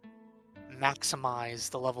maximize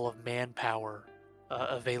the level of manpower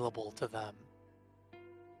available to them.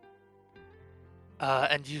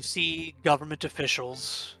 And you see government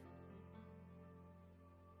officials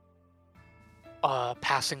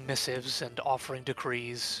passing missives and offering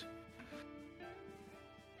decrees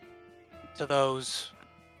to those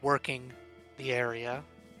working the area.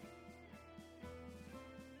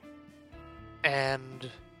 And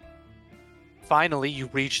finally, you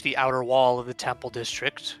reach the outer wall of the Temple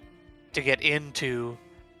District to get into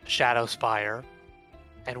Shadowspire.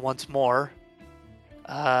 And once more,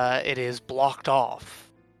 it is blocked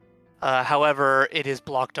off. However, it is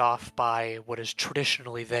blocked off by what is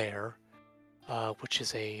traditionally there, which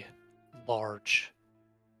is a large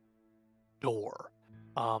door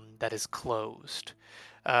that is closed.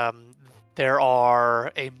 There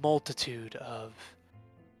are a multitude of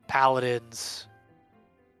Paladins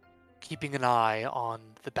keeping an eye on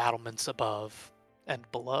the battlements above and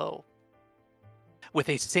below, with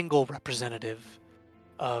a single representative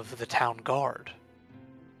of the town guard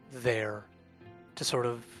there to sort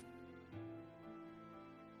of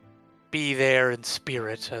be there in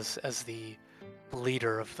spirit as the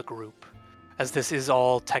leader of the group, as this is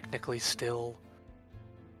all technically still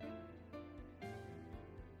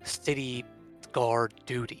city guard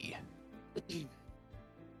duty.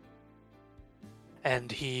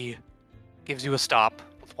 And he gives you a stop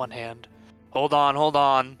with one hand. Hold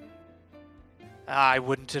on. I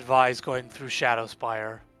wouldn't advise going through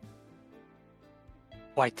Shadowspire.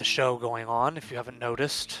 Quite the show going on, if you haven't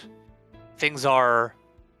noticed. Things are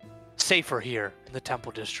safer here in the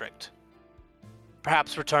Temple District.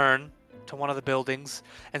 Perhaps return to one of the buildings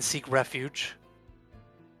and seek refuge.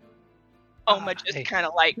 Oma just Hey. kind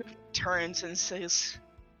of like turns and says,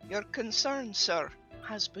 "Your concern, sir,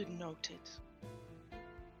 has been noted."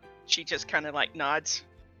 She just kind of like nods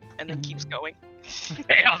and then keeps going.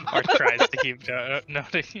 Damn. Or tries to keep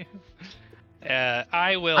noting.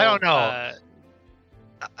 I will. I don't know.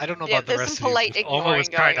 I don't know Yeah, about the there's rest some of polite you. Oma ignoring was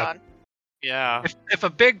going kinda- on. Yeah. If a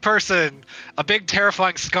big person, a big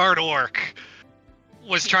terrifying scarred orc,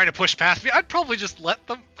 was trying to push past me, I'd probably just let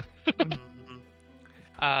them.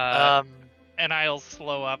 And I'll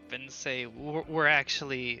slow up and say, we're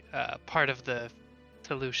actually part of the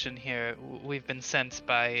solution here. We've been sent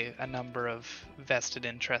by a number of vested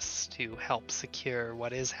interests to help secure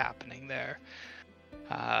what is happening there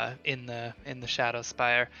in the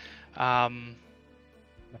Shadowspire.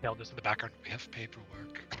 Mihail just in the background. We have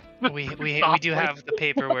paperwork. We do have the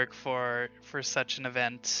paperwork for such an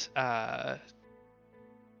event.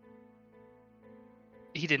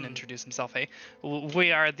 He didn't introduce himself, eh?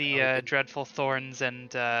 We are the Dreadful Thorns,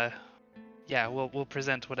 and we'll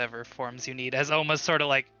present whatever forms you need. As Oma's sort of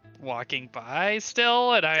like walking by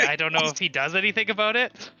still, and I don't know if he does anything about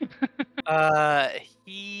it.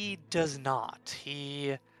 He does not.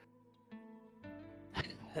 He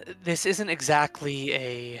This isn't exactly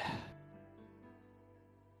a...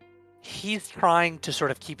 He's trying to sort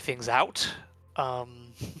of keep things out.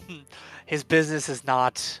 His business is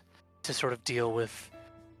not to sort of deal with,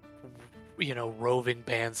 roving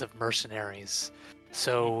bands of mercenaries.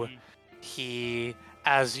 So he,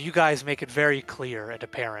 as you guys make it very clear and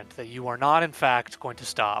apparent that you are not in fact going to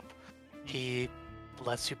stop, he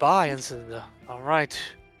lets you by and says, all right,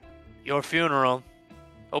 your funeral.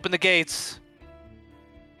 Open the gates.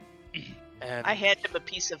 And I hand him a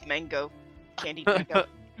piece of mango, candied mango.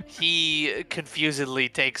 he confusedly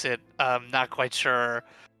takes it, not quite sure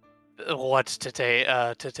what to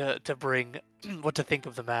to bring, what to think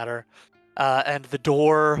of the matter. And the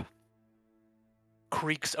door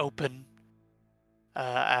creaks open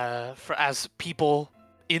as people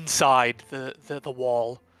inside the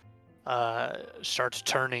wall start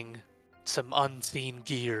turning some unseen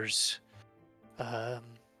gears.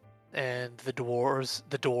 And the doors,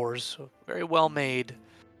 very well made,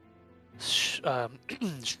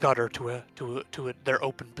 shudder to their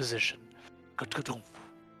open position. Can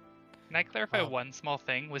I clarify one small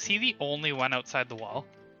thing? Was he the only one outside the wall?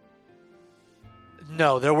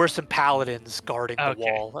 No, there were some paladins guarding the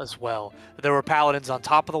wall as well. There were paladins on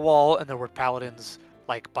top of the wall, and there were paladins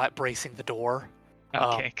bracing the door.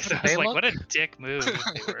 Okay, because I was like, what a dick move if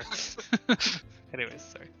they were. Anyways,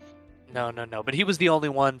 sorry. No. But he was the only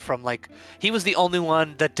one he was the only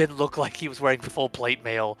one that didn't look like he was wearing full plate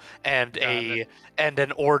mail and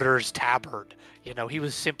an order's tabard. He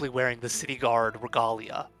was simply wearing the city guard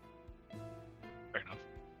regalia. Fair enough.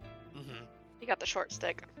 Mm-hmm. You got the short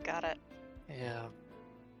stick. Got it. Yeah.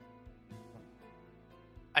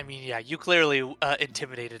 I mean, yeah, you clearly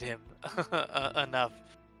intimidated him enough.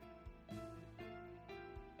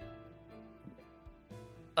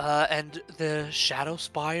 And the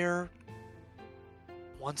Shadowspire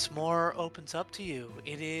once more opens up to you.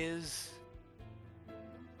 It is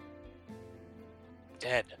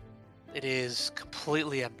dead. It is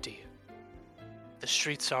completely empty. The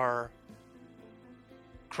streets are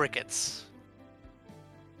crickets.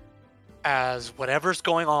 As whatever's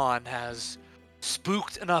going on has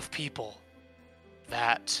spooked enough people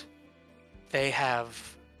that they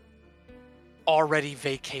have already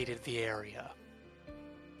vacated the area.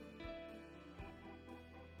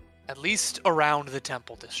 At least around the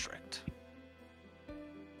temple district.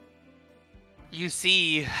 You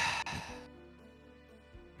see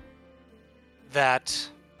that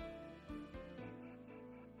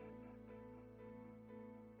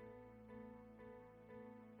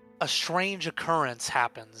a strange occurrence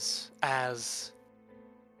happens as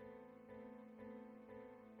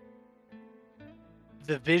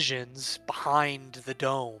the visions behind the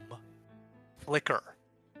dome flicker,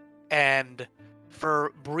 and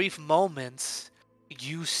for brief moments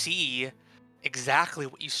you see exactly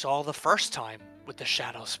what you saw the first time with the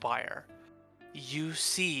Shadowspire. You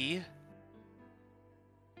see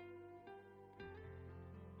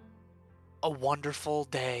a wonderful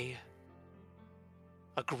day,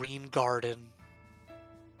 a green garden,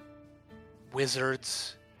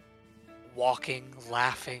 wizards walking,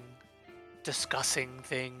 laughing, discussing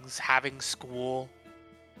things, having school.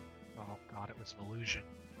 Oh god, it was an illusion.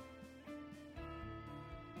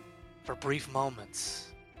 For brief moments,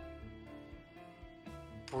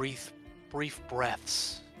 brief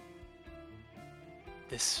breaths,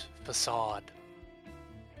 this facade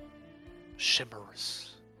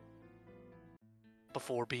shimmers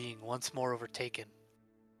before being once more overtaken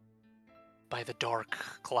by the dark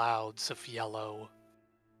clouds of yellow,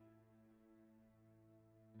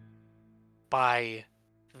 by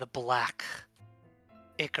the black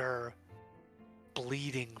ichor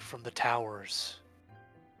bleeding from the towers.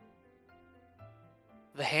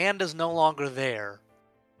 The hand is no longer there,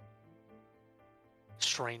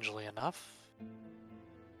 strangely enough.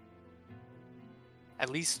 At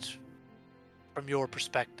least from your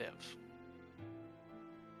perspective.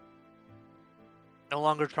 No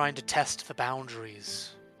longer trying to test the boundaries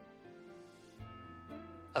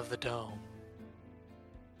of the dome.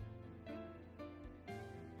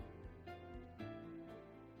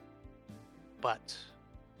 But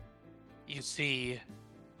you see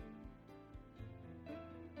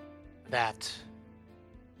that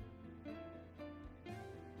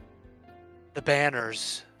the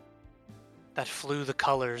banners that flew the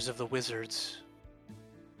colors of the wizards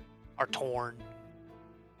are torn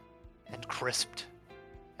and crisped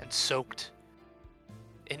and soaked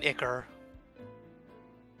in ichor.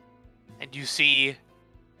 And you see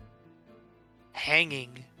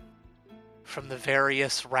hanging from the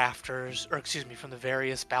various rafters, from the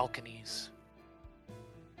various balconies,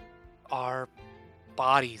 are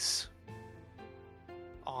bodies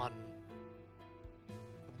on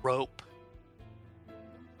rope,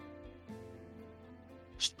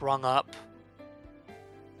 strung up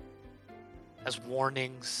as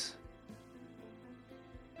warnings.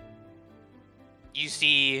 You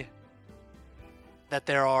see that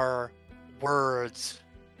there are words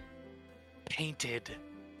painted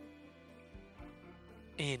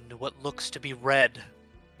in what looks to be red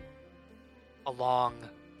along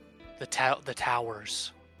the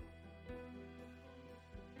towers.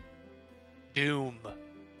 Doom.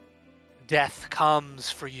 Death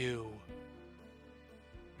comes for you.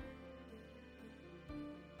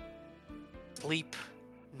 Sleep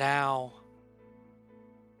now.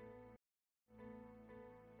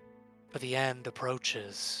 For the end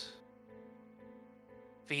approaches.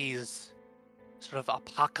 These sort of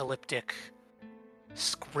apocalyptic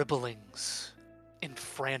scribblings in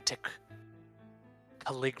frantic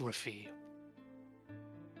calligraphy.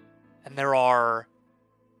 And there are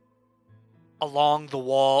along the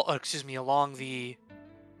wall, along the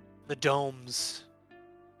dome's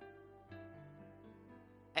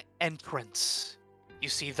entrance, you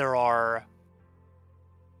see there are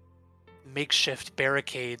makeshift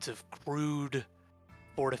barricades of crude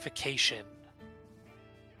fortification.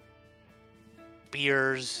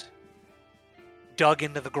 Spears dug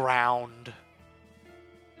into the ground,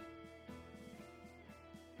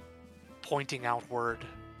 pointing outward.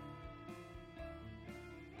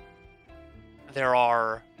 There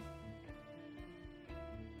are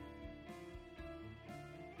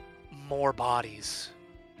more bodies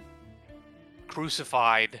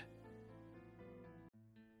crucified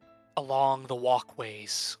along the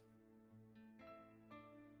walkways.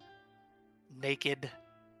 Naked,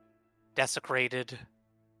 desecrated.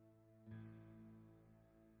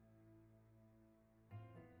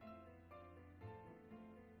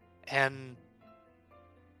 And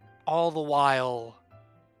all the while,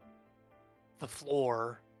 the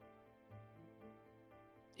floor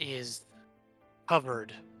is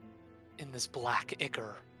covered in this black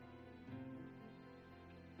ichor.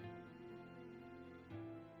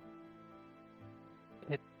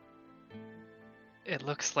 It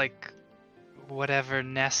looks like whatever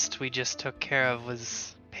nest we just took care of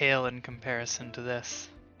was pale in comparison to this.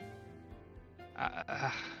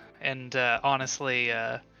 Honestly,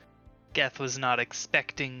 Geth was not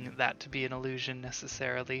expecting that to be an illusion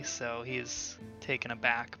necessarily, so he's taken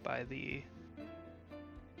aback by the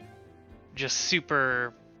just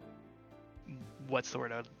super, what's the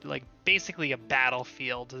word, like basically a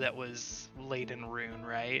battlefield that was laid in rune,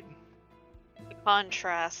 right? The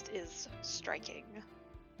contrast is striking.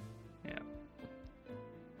 Yeah.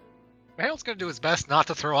 Mihail's gonna do his best not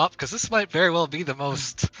to throw up, because this might very well be the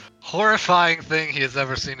most horrifying thing he has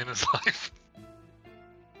ever seen in his life.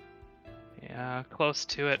 Yeah, close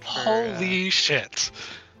to it. Holy shit.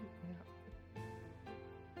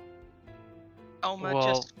 Oma Well-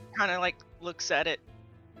 just kind of like looks at it,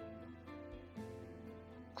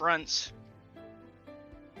 grunts.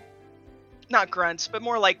 Not grunts, but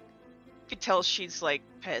more like you could tell she's like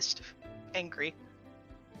pissed, angry.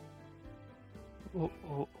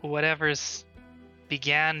 Whatever's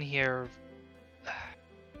began here,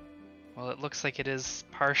 well, it looks like it is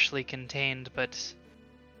partially contained, but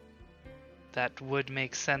that would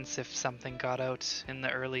make sense if something got out in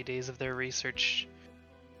the early days of their research.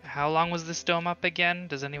 How long was this dome up again?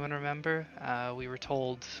 Does anyone remember? We were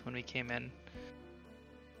told when we came in.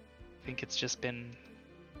 I think it's just been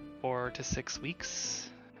 4 to 6 weeks.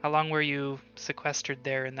 How long were you sequestered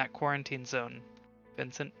there in that quarantine zone,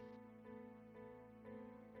 Vincent?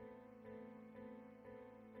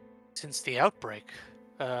 Since the outbreak.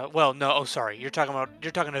 Well, no. Oh, sorry. You're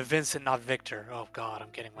talking to Vincent, not Victor. Oh God, I'm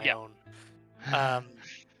getting my Yep. own.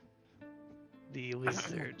 The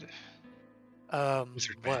lizard.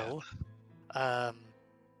 Wizard Well,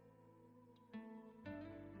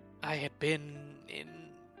 I had been in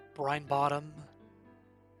Brine Bottom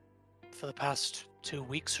for the past 2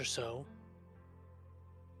 weeks or so.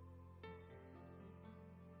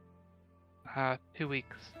 2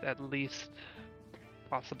 weeks at least,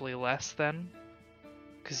 possibly less then,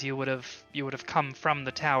 because you would have come from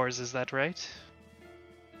the towers. Is that right?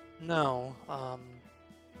 No,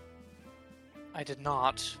 I did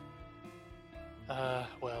not.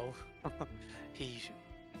 Well, he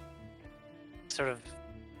sort of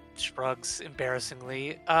shrugs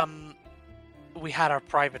embarrassingly. We had our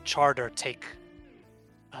private charter take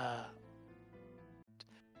the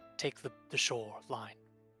shore line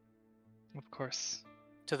Of course.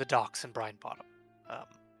 to the docks in Brine Bottom.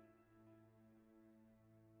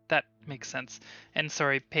 that makes sense. And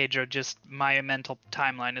sorry, Pedro, just my mental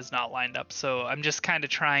timeline is not lined up, so I'm just kind of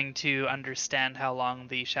trying to understand how long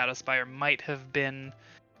the Shadowspire might have been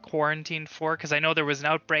quarantined for, because I know there was an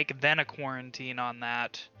outbreak, then a quarantine on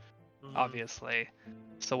that, obviously.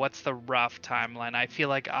 So what's the rough timeline? I feel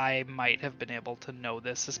like I might have been able to know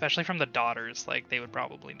this, especially from the daughters. Like, they would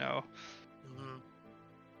probably know.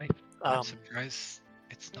 I'm surprised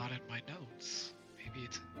it's not in my notes. Maybe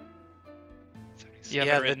it's... You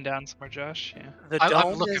have it written down somewhere, Josh? Yeah. The I'm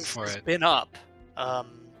dome looking has for it. been up.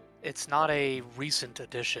 It's not a recent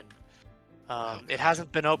addition. It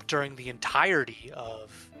hasn't been up during the entirety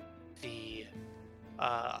of the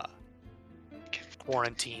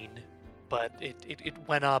quarantine, but it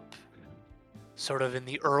went up sort of in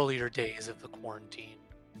the earlier days of the quarantine.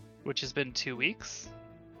 Which has been 2 weeks?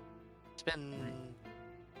 It's been,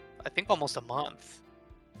 I think, almost a month.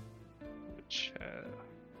 Which,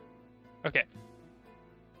 okay.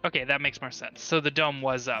 Okay, that makes more sense. So the dome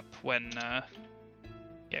was up when,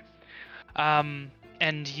 okay.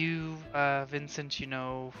 And you, Vincent, you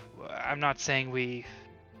know, I'm not saying we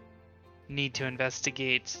need to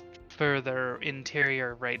investigate further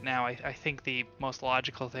interior right now. I think the most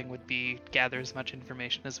logical thing would be gather as much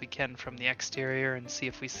information as we can from the exterior and see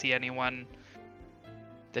if we see anyone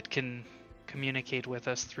that can communicate with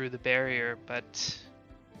us through the barrier. But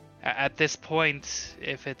at this point,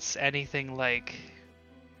 if it's anything like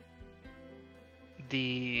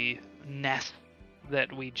the nest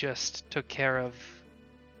that we just took care of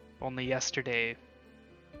only yesterday,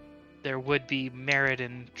 there would be merit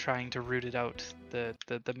in trying to root it out,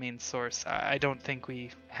 the main source. I don't think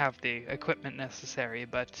we have the equipment necessary,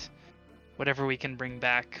 but whatever we can bring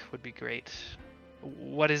back would be great.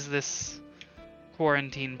 What is this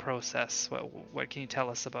quarantine process? What can you tell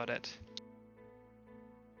us about it?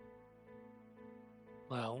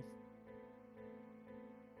 Well,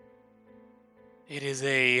 it is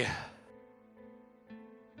a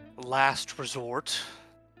last resort,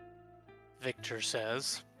 Victor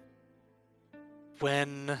says,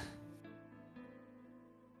 when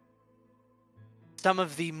some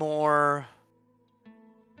of the more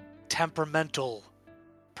temperamental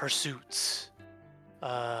pursuits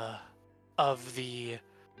of the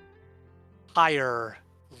higher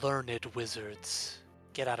learned wizards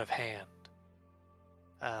get out of hand.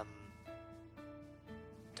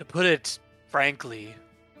 To put it frankly,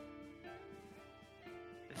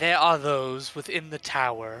 there are those within the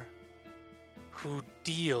tower who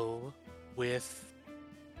deal with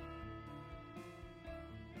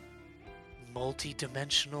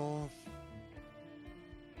multi-dimensional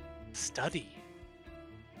study.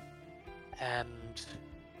 And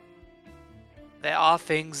there are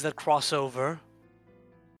things that cross over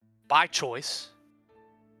by choice.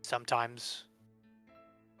 Sometimes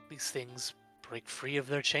these things break free of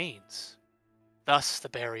their chains. Thus the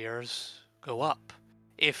barriers go up,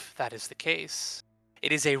 if that is the case.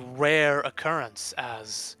 It is a rare occurrence,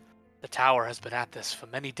 as the tower has been at this for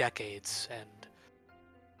many decades, and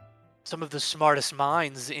some of the smartest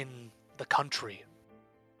minds in the country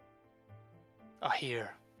are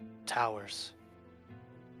here, towers.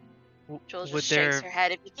 Jules Would just there... shakes her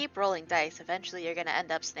head. If you keep rolling dice, eventually you're gonna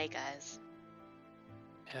end up Snake Eyes.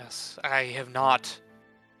 Yes, I have not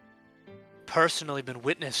personally been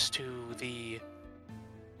witness to the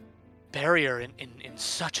barrier in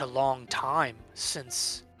such a long time,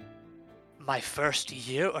 since my first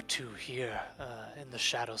year or two here in the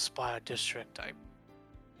Shadowspire district.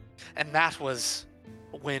 And that was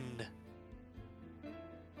when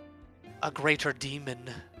a greater demon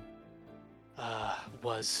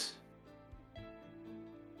was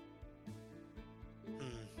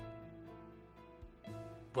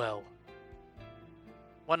well,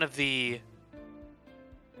 one of the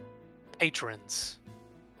patrons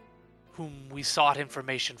whom we sought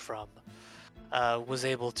information from was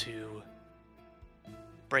able to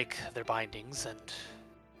break their bindings and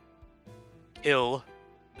kill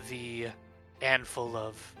the handful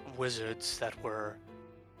of wizards that were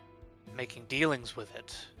making dealings with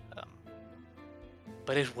it.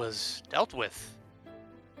 But it was dealt with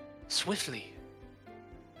swiftly.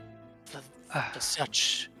 To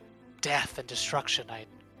such death and destruction,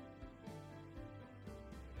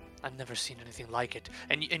 I've never seen anything like it.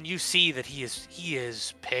 And you see that he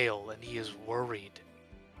is pale and he is worried.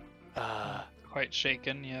 Quite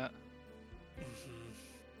shaken, yeah.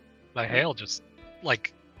 Mihail just,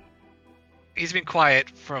 like, he's been quiet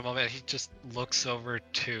for a moment. He just looks over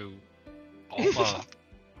to Oma.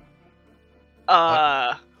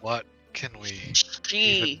 What can we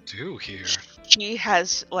even do here? She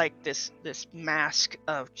has like this mask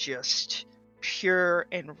of just pure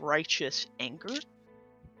and righteous anger,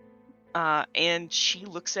 And she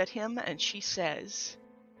looks at him and she says,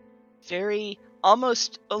 very,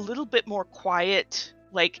 almost a little bit more quiet,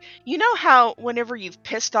 like, you know how whenever you've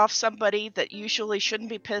pissed off somebody that usually shouldn't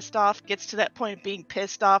be pissed off gets to that point of being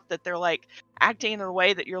pissed off that they're like acting in a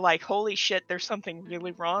way that you're like, holy shit, there's something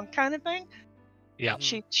really wrong kind of thing? Yeah.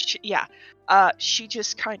 She she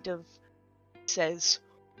just kind of says,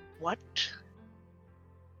 what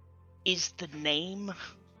is the name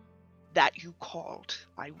that you called?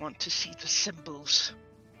 I want to see the symbols.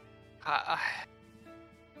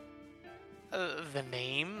 The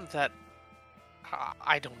name that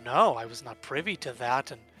I don't know. I was not privy to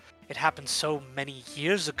that, and it happened so many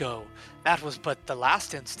years ago. That was but the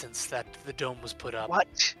last instance that the dome was put up.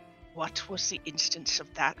 What was the instance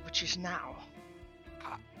of that which is now?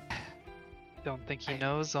 Don't think he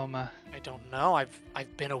knows, Oma. I don't know.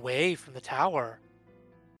 I've been away from the tower.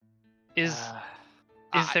 Is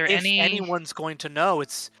there if any... anyone's going to know,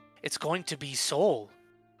 it's going to be Sol,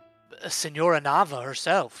 Senora Nava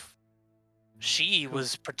herself. She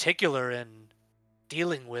was particular in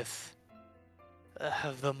dealing with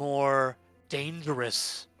the more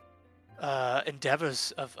dangerous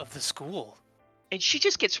endeavors of the school. And she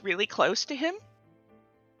just gets really close to him,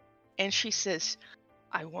 and she says,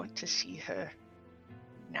 I want to see her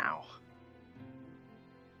now.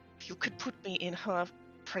 If you could put me in her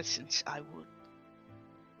presence, I would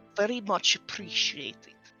very much appreciate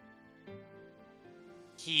it.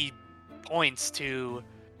 He points to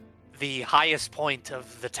the highest point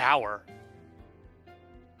of the tower,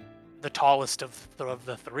 the tallest of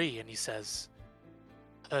the three, and he says,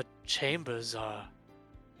 her chambers are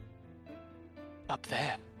up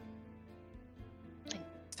there.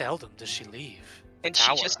 Seldom does she leave the And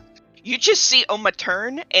tower. you just see Oma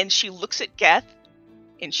turn, and she looks at Geth,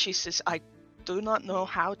 and she says, I do not know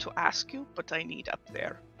how to ask you, but I need up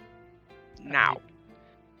there. Now.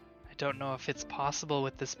 I don't know if it's possible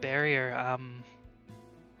with this barrier,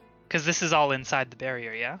 because this is all inside the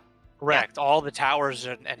barrier, yeah? Correct. All the towers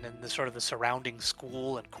and then the sort of the surrounding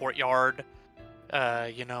school and courtyard,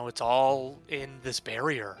 it's all in this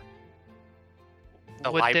barrier. The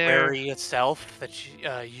library itself that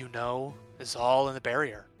is all in the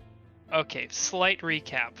barrier. Okay, slight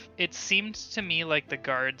recap. It seemed to me like the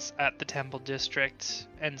guards at the Temple District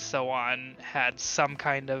and so on had some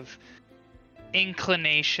kind of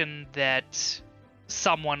inclination that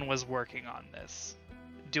someone was working on this.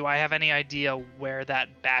 Do I have any idea where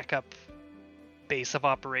that backup base of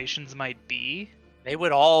operations might be? They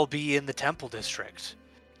would all be in the Temple District.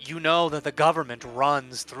 You know that the government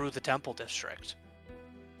runs through the Temple District.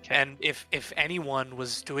 Okay. And if anyone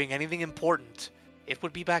was doing anything important, it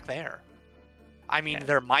would be back there. I mean,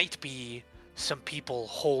 there might be some people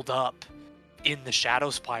holed up in the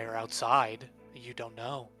Shadowspire outside. You don't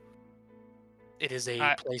know. It is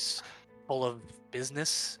a place full of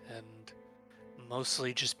business and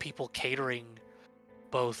mostly just people catering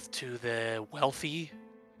both to the wealthy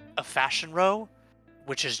of Fashion Row,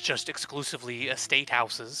 which is just exclusively estate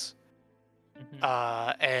houses,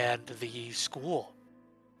 and the school,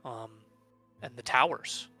 and the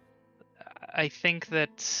towers. I think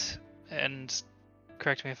that, and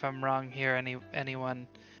correct me if I'm wrong here, anyone,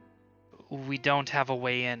 we don't have a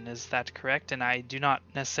way in, is that correct? And I do not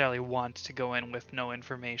necessarily want to go in with no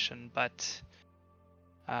information, but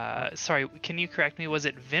sorry, can you correct me? Was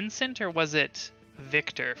it Vincent or was it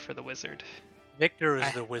Victor for the wizard? Victor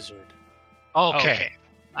is the wizard. Okay.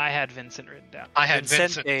 I had Vincent written down. I had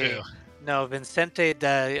Vincent too. No, Vincente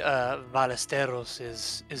de Ballesteros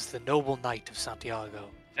is the noble knight of Santiago.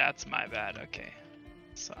 That's my bad. Okay,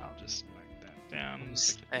 so I'll just mark that down.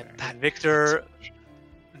 And Victor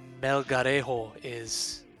Melgarejo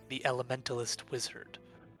is the elementalist wizard.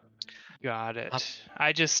 Got it.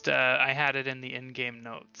 I just I had it in the in-game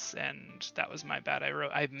notes, and that was my bad.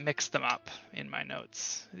 I mixed them up in my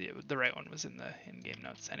notes. The right one was in the in-game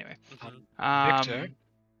notes. Anyway. Victor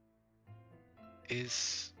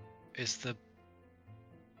is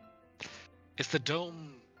the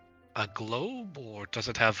dome a globe, or does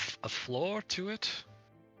it have a floor to it?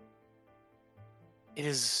 It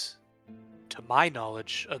is, to my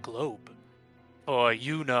knowledge, a globe. For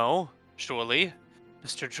you know, surely,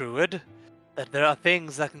 Mr. Druid, that there are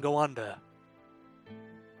things that can go under.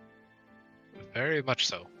 Very much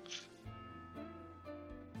so.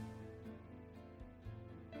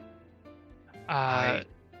 I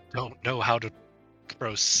don't know how to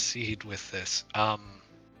proceed with this.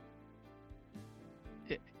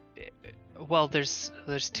 Well, there's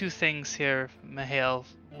two things here, Mihail.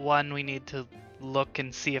 One, we need to look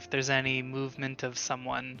and see if there's any movement of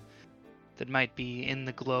someone that might be in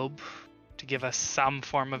the globe to give us some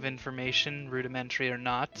form of information, rudimentary or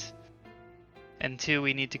not. And 2,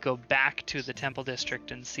 we need to go back to the Temple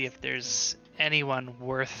District and see if there's anyone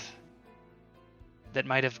worth that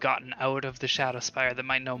might have gotten out of the Shadowspire that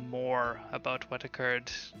might know more about what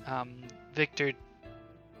occurred. Victor,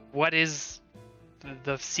 what is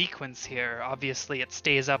the sequence here? Obviously, it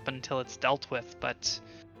stays up until it's dealt with, but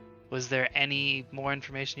was there any more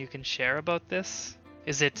information you can share about this?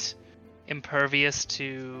 Is it impervious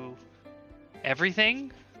to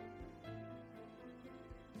everything?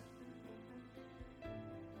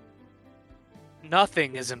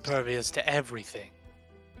 Nothing is impervious to everything.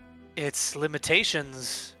 Its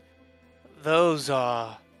limitations, those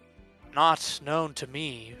are not known to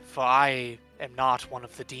me, for I am not one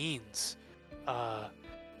of the deans.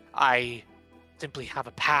 I simply have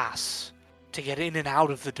a pass to get in and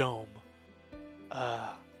out of the dome.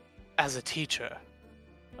 As a teacher,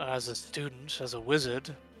 as a student, as a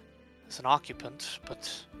wizard, as an occupant,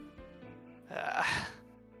 but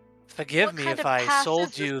forgive What me kind if of I pass sold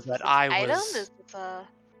is you this? that Is I this item? was. Is it a...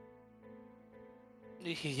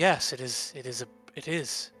 Yes, it is. It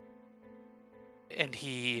is. And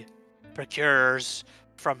he procures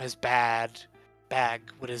from his bag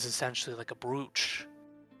what is essentially like a brooch,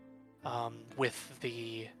 with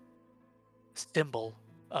the symbol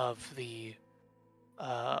of the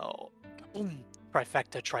Trifecta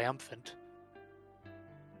Triumphant,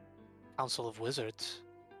 Council of Wizards.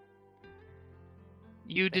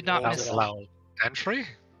 You did And not holds miss it up. Allow entry?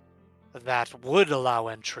 That would allow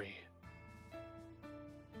entry.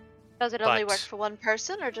 Does it only But- work for one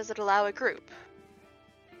person, or does it allow a group?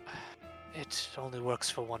 It only works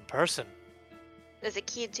for one person. Is it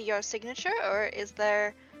keyed to your signature, or is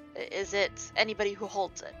it anybody who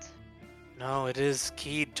holds it? No, it is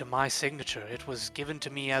keyed to my signature. It was given to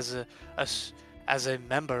me as a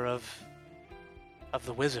member of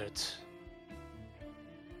the Wizards.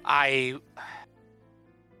 I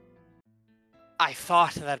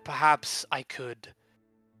thought that perhaps I could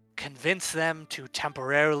convince them to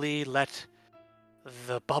temporarily let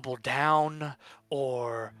the bubble down,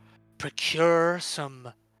 or procure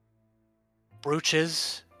some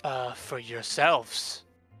brooches for yourselves.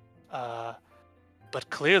 But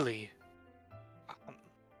clearly,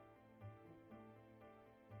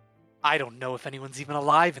 I don't know if anyone's even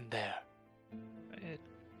alive in there. It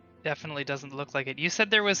definitely doesn't look like it. You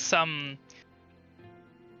said there was some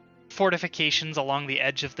fortifications along the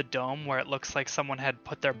edge of the dome where it looks like someone had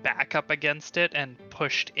put their back up against it and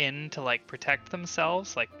pushed in to like protect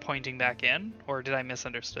themselves, like pointing back in, or did I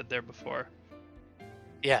misunderstood there before?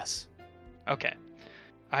 Yes. Okay.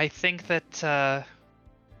 I think that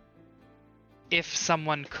if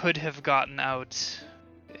someone could have gotten out,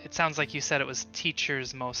 it sounds like you said it was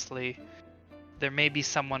teachers mostly. There may be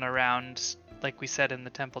someone around, like we said, in the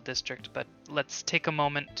Temple District, but let's take a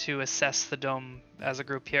moment to assess the dome as a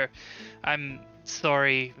group here. I'm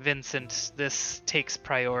sorry, Vincent, this takes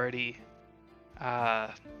priority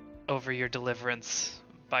over your deliverance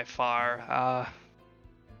by far.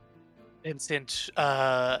 Vincent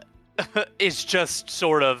is just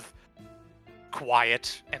sort of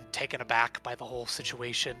quiet and taken aback by the whole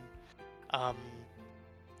situation.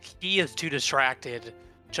 He is too distracted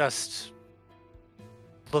just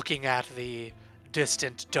looking at the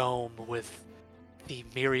distant dome with the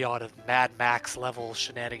myriad of Mad Max level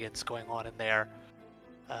shenanigans going on in there.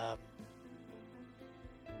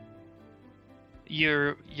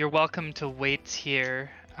 You're welcome to wait here,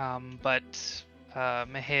 but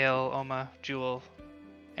Mihail, Oma, Jewel,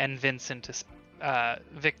 and Vincent,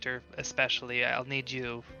 Victor especially, I'll need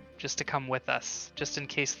you just to come with us, just in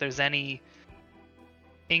case there's any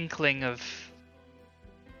inkling of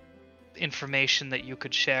information that you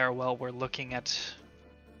could share while we're looking at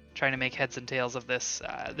trying to make heads and tails of this.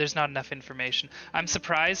 There's not enough information. I'm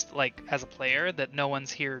surprised, like, as a player, that no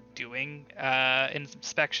one's here doing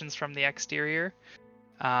inspections from the exterior.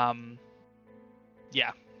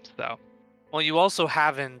 Yeah, so. Well, you also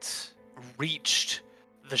haven't reached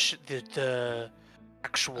the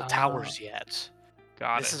actual towers yet.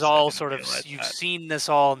 This is all sort of, you've seen this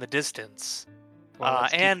all in the distance. Well,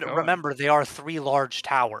 let's keep and going. remember, they are 3 large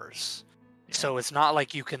towers. Yeah. So it's not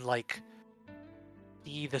like you can, like,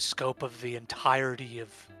 see the scope of the entirety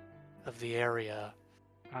of the area.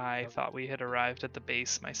 I thought we had arrived at the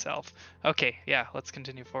base myself. Okay, yeah, let's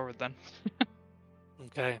continue forward then.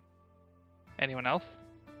 Okay. Anyone else?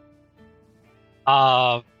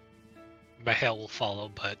 Mihail will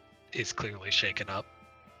follow, but is clearly shaken up.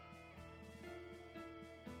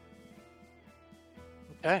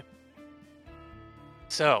 Okay.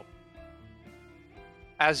 So,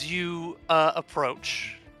 as you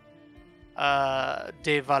approach,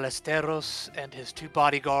 De Ballesteros and his 2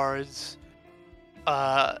 bodyguards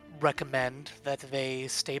recommend that they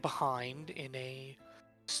stay behind in a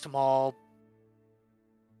small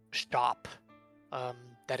shop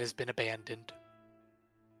that has been abandoned.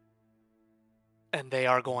 And they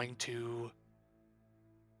are going to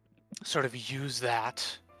sort of use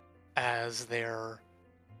that as their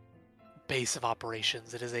base of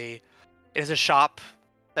operations. It is a shop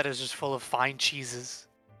that is just full of fine cheeses.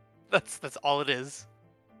 That's all it is.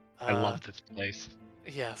 I love this place.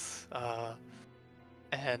 Yes.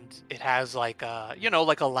 And it has like a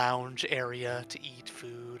lounge area to eat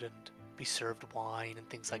food and be served wine and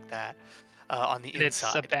things like that on the It's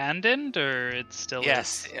inside. abandoned, or it still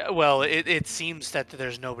Yes. is? Well, it seems that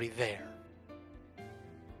there's nobody there.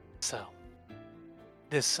 So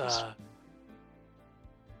this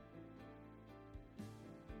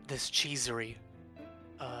this cheesery,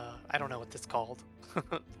 I don't know what it's called.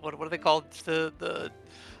 what are they called? The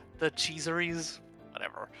cheeseries,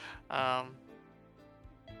 whatever. I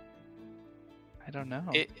don't know.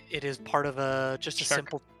 It is part of a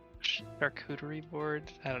simple. Charcuterie board?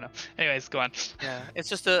 I don't know. Anyways, go on. Yeah, it's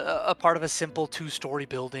just a part of a simple 2-story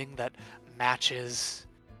building that matches,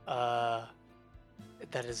 that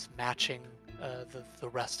is matching the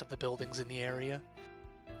rest of the buildings in the area.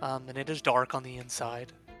 And it is dark on the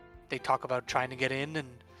inside. They talk about trying to get in and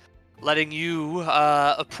letting you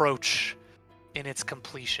approach in its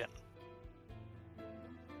completion.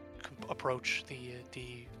 Approach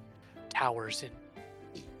the towers in.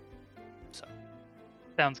 So.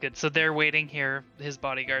 Sounds good. So they're waiting here, his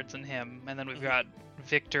bodyguards and him, and then we've got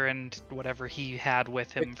Victor and whatever he had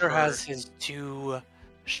with him. Victor has his 2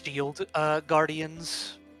 shield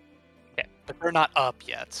guardians. Okay. But they're not up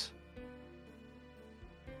yet.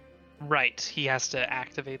 Right, he has to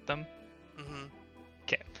activate them. Mm-hmm.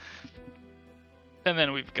 Okay. And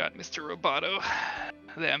then we've got Mr. Roboto,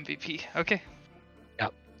 the MVP. Okay.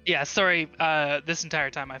 Yep. Yeah, sorry, this entire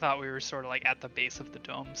time I thought we were sort of like at the base of the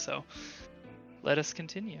dome, so let us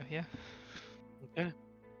continue, yeah. Okay.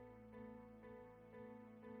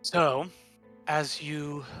 So, as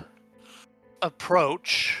you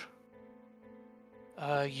approach,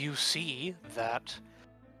 you see that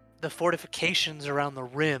the fortifications around the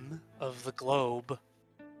rim of the globe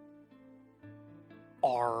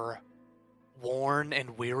are worn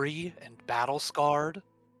and weary and battle-scarred.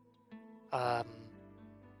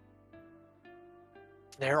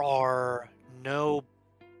 There are no,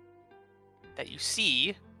 that you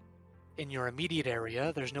see in your immediate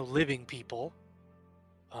area, there's no living people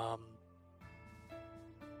on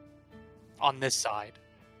this side.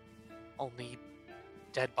 Only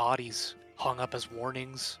dead bodies hung up as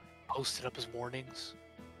warnings, posted up as warnings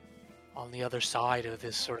on the other side of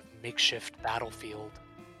this sort of makeshift battlefield.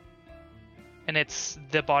 And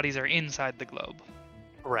the bodies are inside the globe.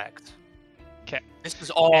 Correct. Okay. This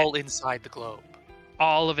is all inside the globe.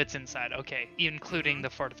 All of it's inside, okay, including the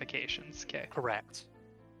fortifications, okay. Correct.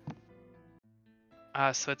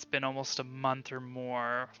 So it's been almost a month or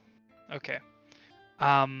more. Okay.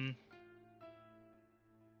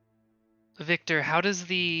 Victor, how does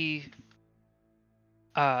the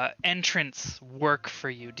entrance work for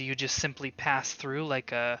you? Do you just simply pass through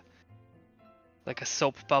like a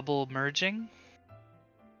soap bubble merging?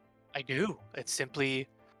 I do. It's simply,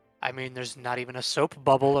 there's not even a soap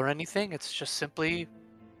bubble or anything. It's just simply,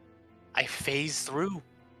 I phase through.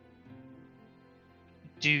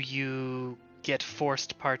 Do you get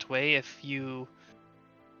forced part way if you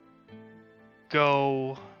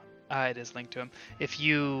go? It is linked to him. If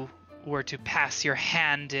you were to pass your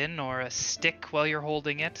hand in or a stick while you're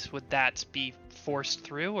holding it, would that be forced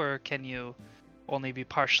through, or can you only be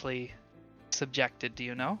partially subjected? Do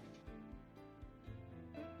you know?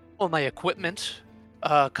 Well, my equipment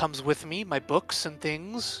comes with me, my books and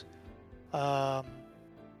things, my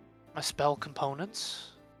spell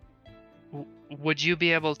components. Would you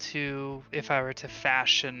be able to, if I were to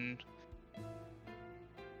fashion,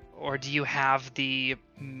 or do you have the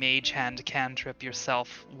mage hand cantrip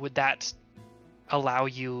yourself, would that allow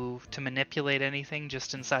you to manipulate anything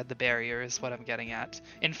just inside the barrier is what I'm getting at.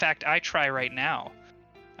 In fact, I try right now,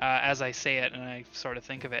 as I say it and I sort of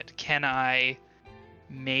think of it, can I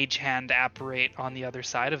mage hand apparate on the other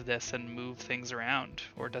side of this and move things around,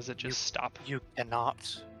 or does it just stop? You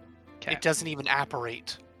cannot. Okay. It doesn't even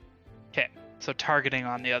apparate. Okay, so targeting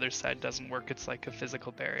on the other side doesn't work. It's like a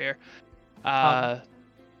physical barrier.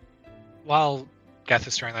 While Geth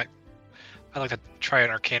is trying that, I'd like to try an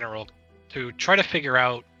Arcana roll to try to figure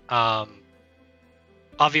out.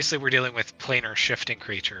 Obviously, we're dealing with planar shifting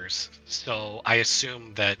creatures, so I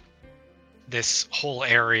assume that this whole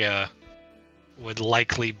area would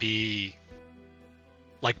likely be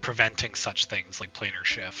like preventing such things like planar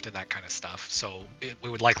shift and that kind of stuff. So we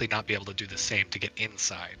would likely not be able to do the same to get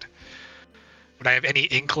inside. Would I have any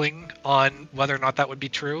inkling on whether or not that would be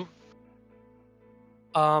true?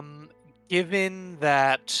 Given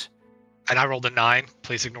that, And I rolled a 9.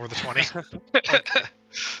 Please ignore the 20.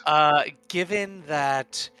 given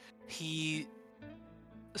that he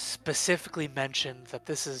specifically mentioned that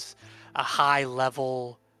this is a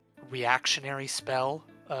high-level reactionary spell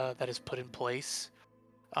that is put in place,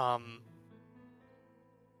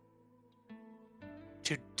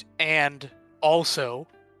 and also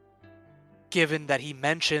given that he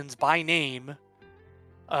mentions by name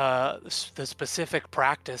the specific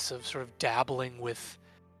practice of sort of dabbling with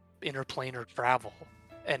interplanar travel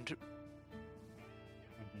and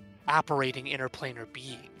apparating interplanar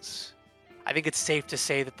beings, I think it's safe to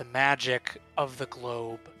say that the magic of the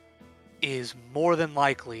globe is more than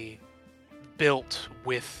likely built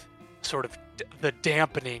with sort of the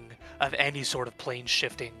dampening of any sort of plane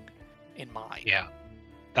shifting in mind. Yeah,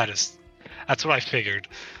 that's what I figured,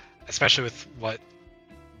 especially with what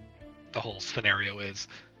the whole scenario is.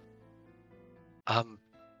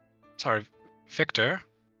 Sorry, Victor,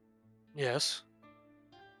 Yes.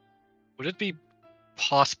 would it be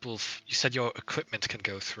possible you said your equipment can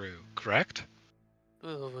go through, correct?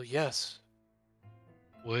 Yes.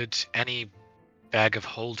 Would any bag of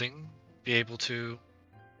holding be able to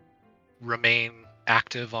remain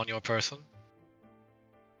active on your person?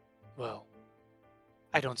 Well,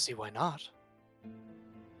 I don't see why not.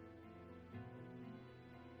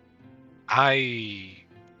 I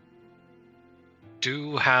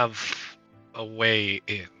do have a way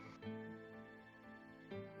in.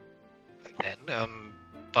 And,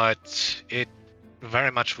 but it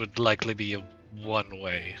very much would likely be a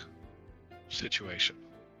one-way situation.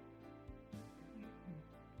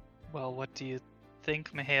 Well, what do you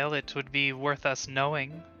think, Mihail? It would be worth us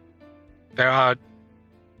knowing. There are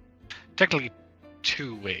technically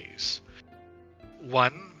two ways.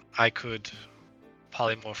 One, I could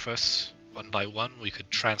polymorph us one by one. We could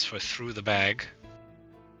transfer through the bag.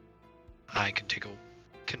 I can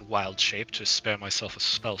can wild shape to spare myself a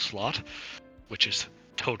spell slot, which is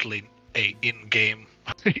totally a in-game,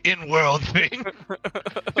 in-world thing.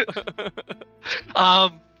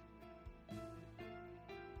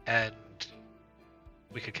 And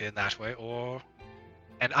we could get in that way,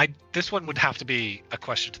 this one would have to be a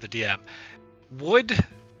question to the DM. Would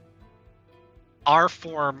our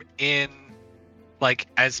form in, like,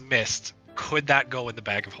 as mist, could that go in the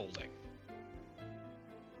bag of holding?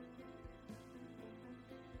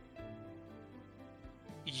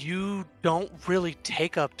 You don't really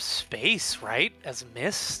take up space, right? As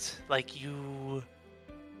mist, like you.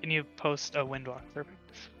 Can you post a windwalk survey?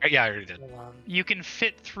 Yeah, I already did. You can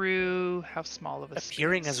fit through how small of a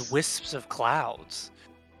Appearing space? as wisps of clouds.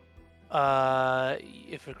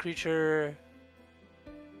 If a creature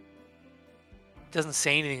doesn't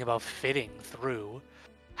say anything about fitting through.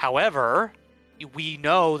 However, we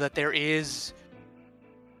know that there is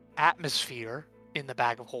atmosphere in the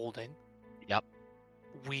bag of holding. Yep.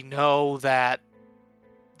 We know that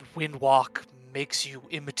windwalk makes you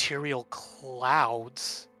immaterial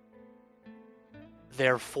clouds.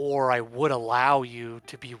 Therefore, I would allow you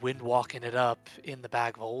to be windwalking it up in the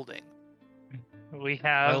bag of holding. We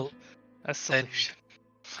have Well, a solution.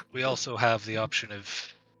 we also have the option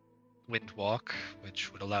of windwalk,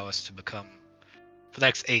 which would allow us to become, for the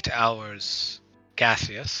next 8 hours,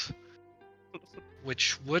 gaseous,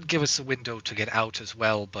 which would give us a window to get out as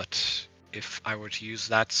well, but if I were to use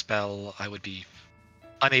that spell, I would be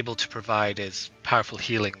unable to provide as powerful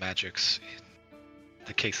healing magics in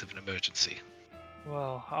the case of an emergency.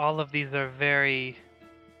 Well, all of these are very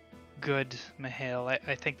good, Mihail.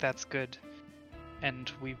 I think that's good.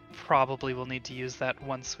 And we probably will need to use that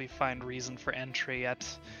once we find reason for entry.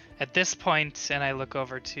 At this point, and I look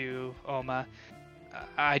over to Oma,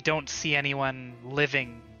 I don't see anyone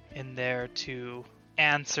living in there to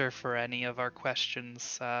answer for any of our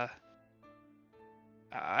questions. I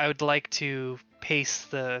would like to pace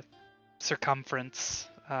the circumference.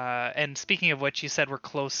 And speaking of which, you said we're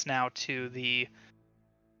close now to the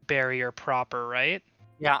barrier proper, right?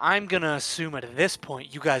 Yeah, I'm gonna assume at this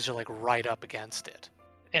point you guys are like right up against it.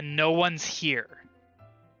 And no one's here.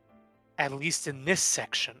 At least in this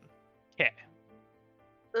section. Okay.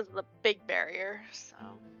 This is a big barrier, so.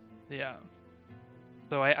 Yeah.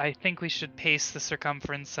 So I think we should pace the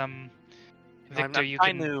circumference. Victor,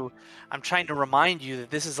 I'm trying to remind you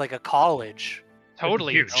that this is like a college.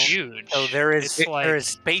 Totally Huge. huge. So there is It's like, there is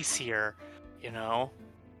space here, you know.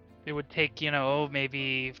 it would take,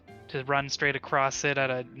 maybe to run straight across it at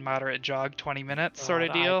a moderate jog, 20 minutes sort of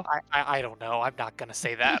God, deal? I don't know. I'm not gonna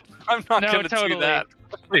say that. I'm not No, gonna do totally. that.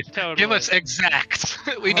 Please, Totally. give us exact.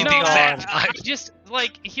 We need Oh, the No, exact God. time. just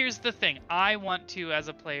like here's the thing. I want to, as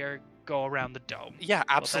a player, go around the dome. Yeah, Will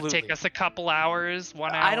that absolutely. take us a couple hours,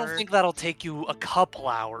 1 hour? I don't think that'll take you a couple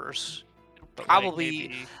hours. But, like, Probably,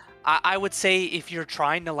 maybe- I would say if you're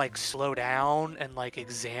trying to like slow down and like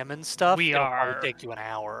examine stuff, We it'll are. probably take you an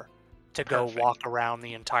hour to go Perfect. walk around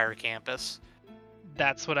the entire campus.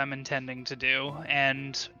 That's what I'm intending to do.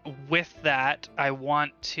 And with that, I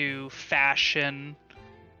want to fashion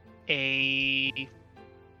a.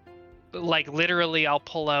 Like, literally, I'll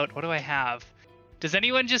pull out. What do I have? Does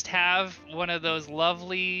anyone just have one of those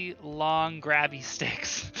lovely, long, grabby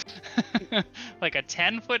sticks? Like a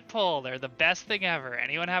 10-foot pole. They're the best thing ever.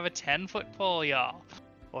 Anyone have a 10-foot pole, y'all?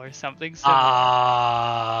 Or something similar?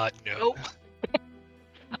 No. Nope.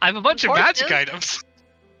 I have a bunch of Torches? magic items.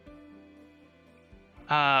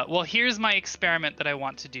 Well, here's my experiment that I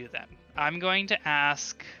want to do then. I'm going to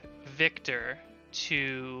ask Victor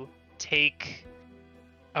to take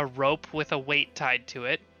a rope with a weight tied to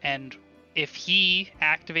it, and if he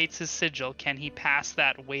activates his sigil, can he pass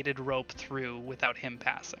that weighted rope through without him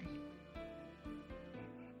passing?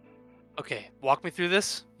 Okay, walk me through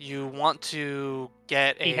this. You want to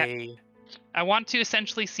get He ha- a I want to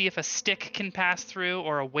essentially see if a stick can pass through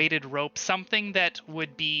or a weighted rope, something that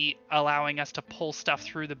would be allowing us to pull stuff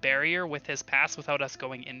through the barrier with his pass without us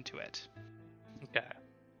going into it. okay.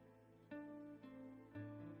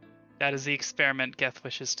 That is the experiment Geth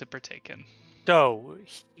wishes to partake in. So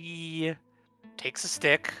he takes a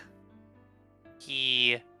stick,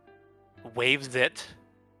 he waves it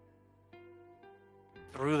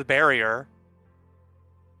through the barrier,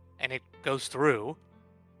 and it goes through.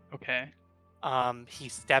 Okay. He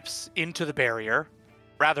steps into the barrier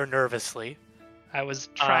rather nervously. I was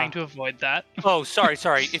trying to avoid that. Oh, sorry.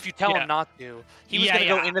 If you tell Yeah. him not to, he was Yeah, gonna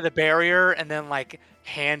go yeah. into the barrier and then like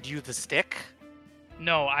hand you the stick.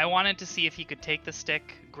 No, I wanted to see if he could take the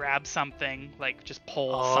stick, grab something, like just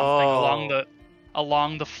pull something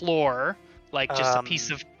along the floor, like just a piece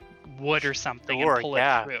of wood or something, sure, and pull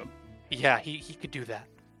yeah. it through. Yeah, he could do that.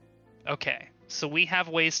 Okay, so we have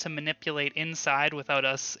ways to manipulate inside without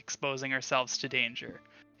us exposing ourselves to danger,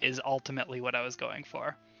 is ultimately what I was going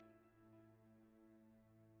for.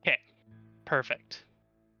 Okay, perfect.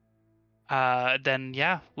 Then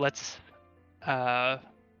yeah, let's try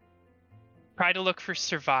to look for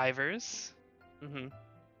survivors Mm-hmm.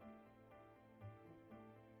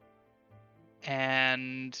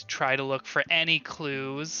 and try to look for any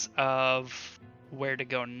clues of where to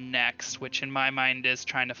go next, which in my mind is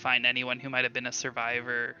trying to find anyone who might have been a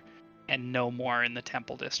survivor and know more in the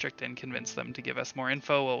Temple District and convince them to give us more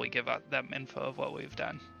info while we give them info of what we've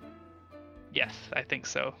done. Yes, I think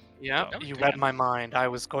so. Yeah, Oh, you okay. read my mind. I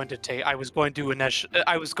was going to do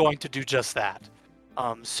just that.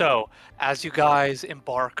 So as you guys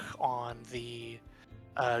embark on the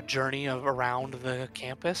journey around the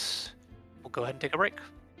campus, we'll go ahead and take a break.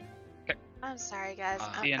 I'm sorry, guys.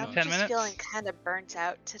 See you in I'm 10 just minutes. feeling kind of burnt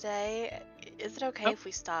out today. Is it okay Nope. if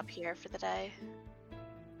we stop here for the day?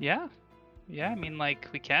 Yeah. Yeah, I mean, like,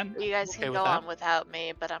 we can. You guys Okay can with go that? on without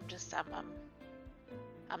me, but I'm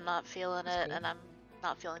not feeling it, good. and I'm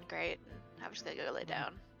not feeling great. And I'm just gonna go lay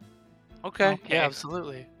down. Okay. Okay. Yeah,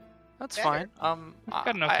 absolutely. That's Yeah. fine. We've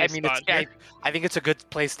got an I okay mean, spot I here. think it's a good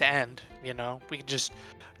place to end. You know, we can just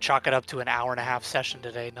chalk it up to an hour and a half session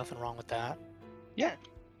today. Nothing wrong with that.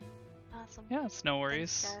 Awesome. Yeah, it's no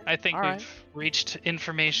worries. guys. I think Alright. we've reached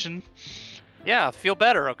information. Yeah, feel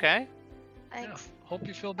better. Okay. Thanks. Hope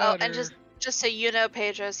you feel Oh, better. and just so you know,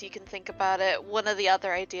 Pedro, so you can think about it, one of the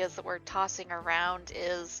other ideas that we're tossing around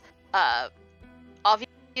is,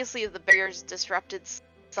 obviously the barrier's disrupted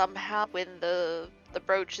somehow when the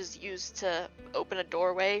brooch is used to open a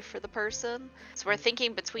doorway for the person. So we're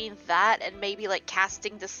thinking between that and maybe like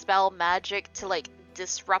casting dispel magic to like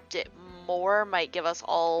disrupt it more might give us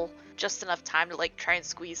all just enough time to like try and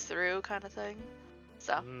squeeze through, kind of thing.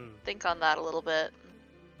 So think on that a little bit.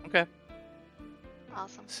 Okay.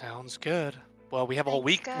 Awesome. Sounds good. Well, we have a whole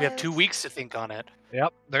Thanks, week. We have 2 guys. weeks to think on it.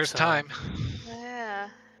 Yep, there's So- time. Yeah.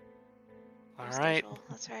 All Your right. schedule,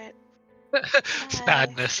 that's right.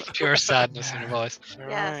 Sadness, pure sadness in your voice. All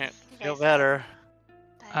Yes, right. very Feel sad. better.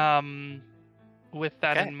 Bye. With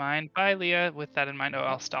that Okay. in mind, bye, Leah. With that in mind,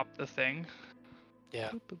 I'll stop the thing. Yeah.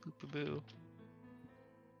 Boop, boop, boop, boop, boop.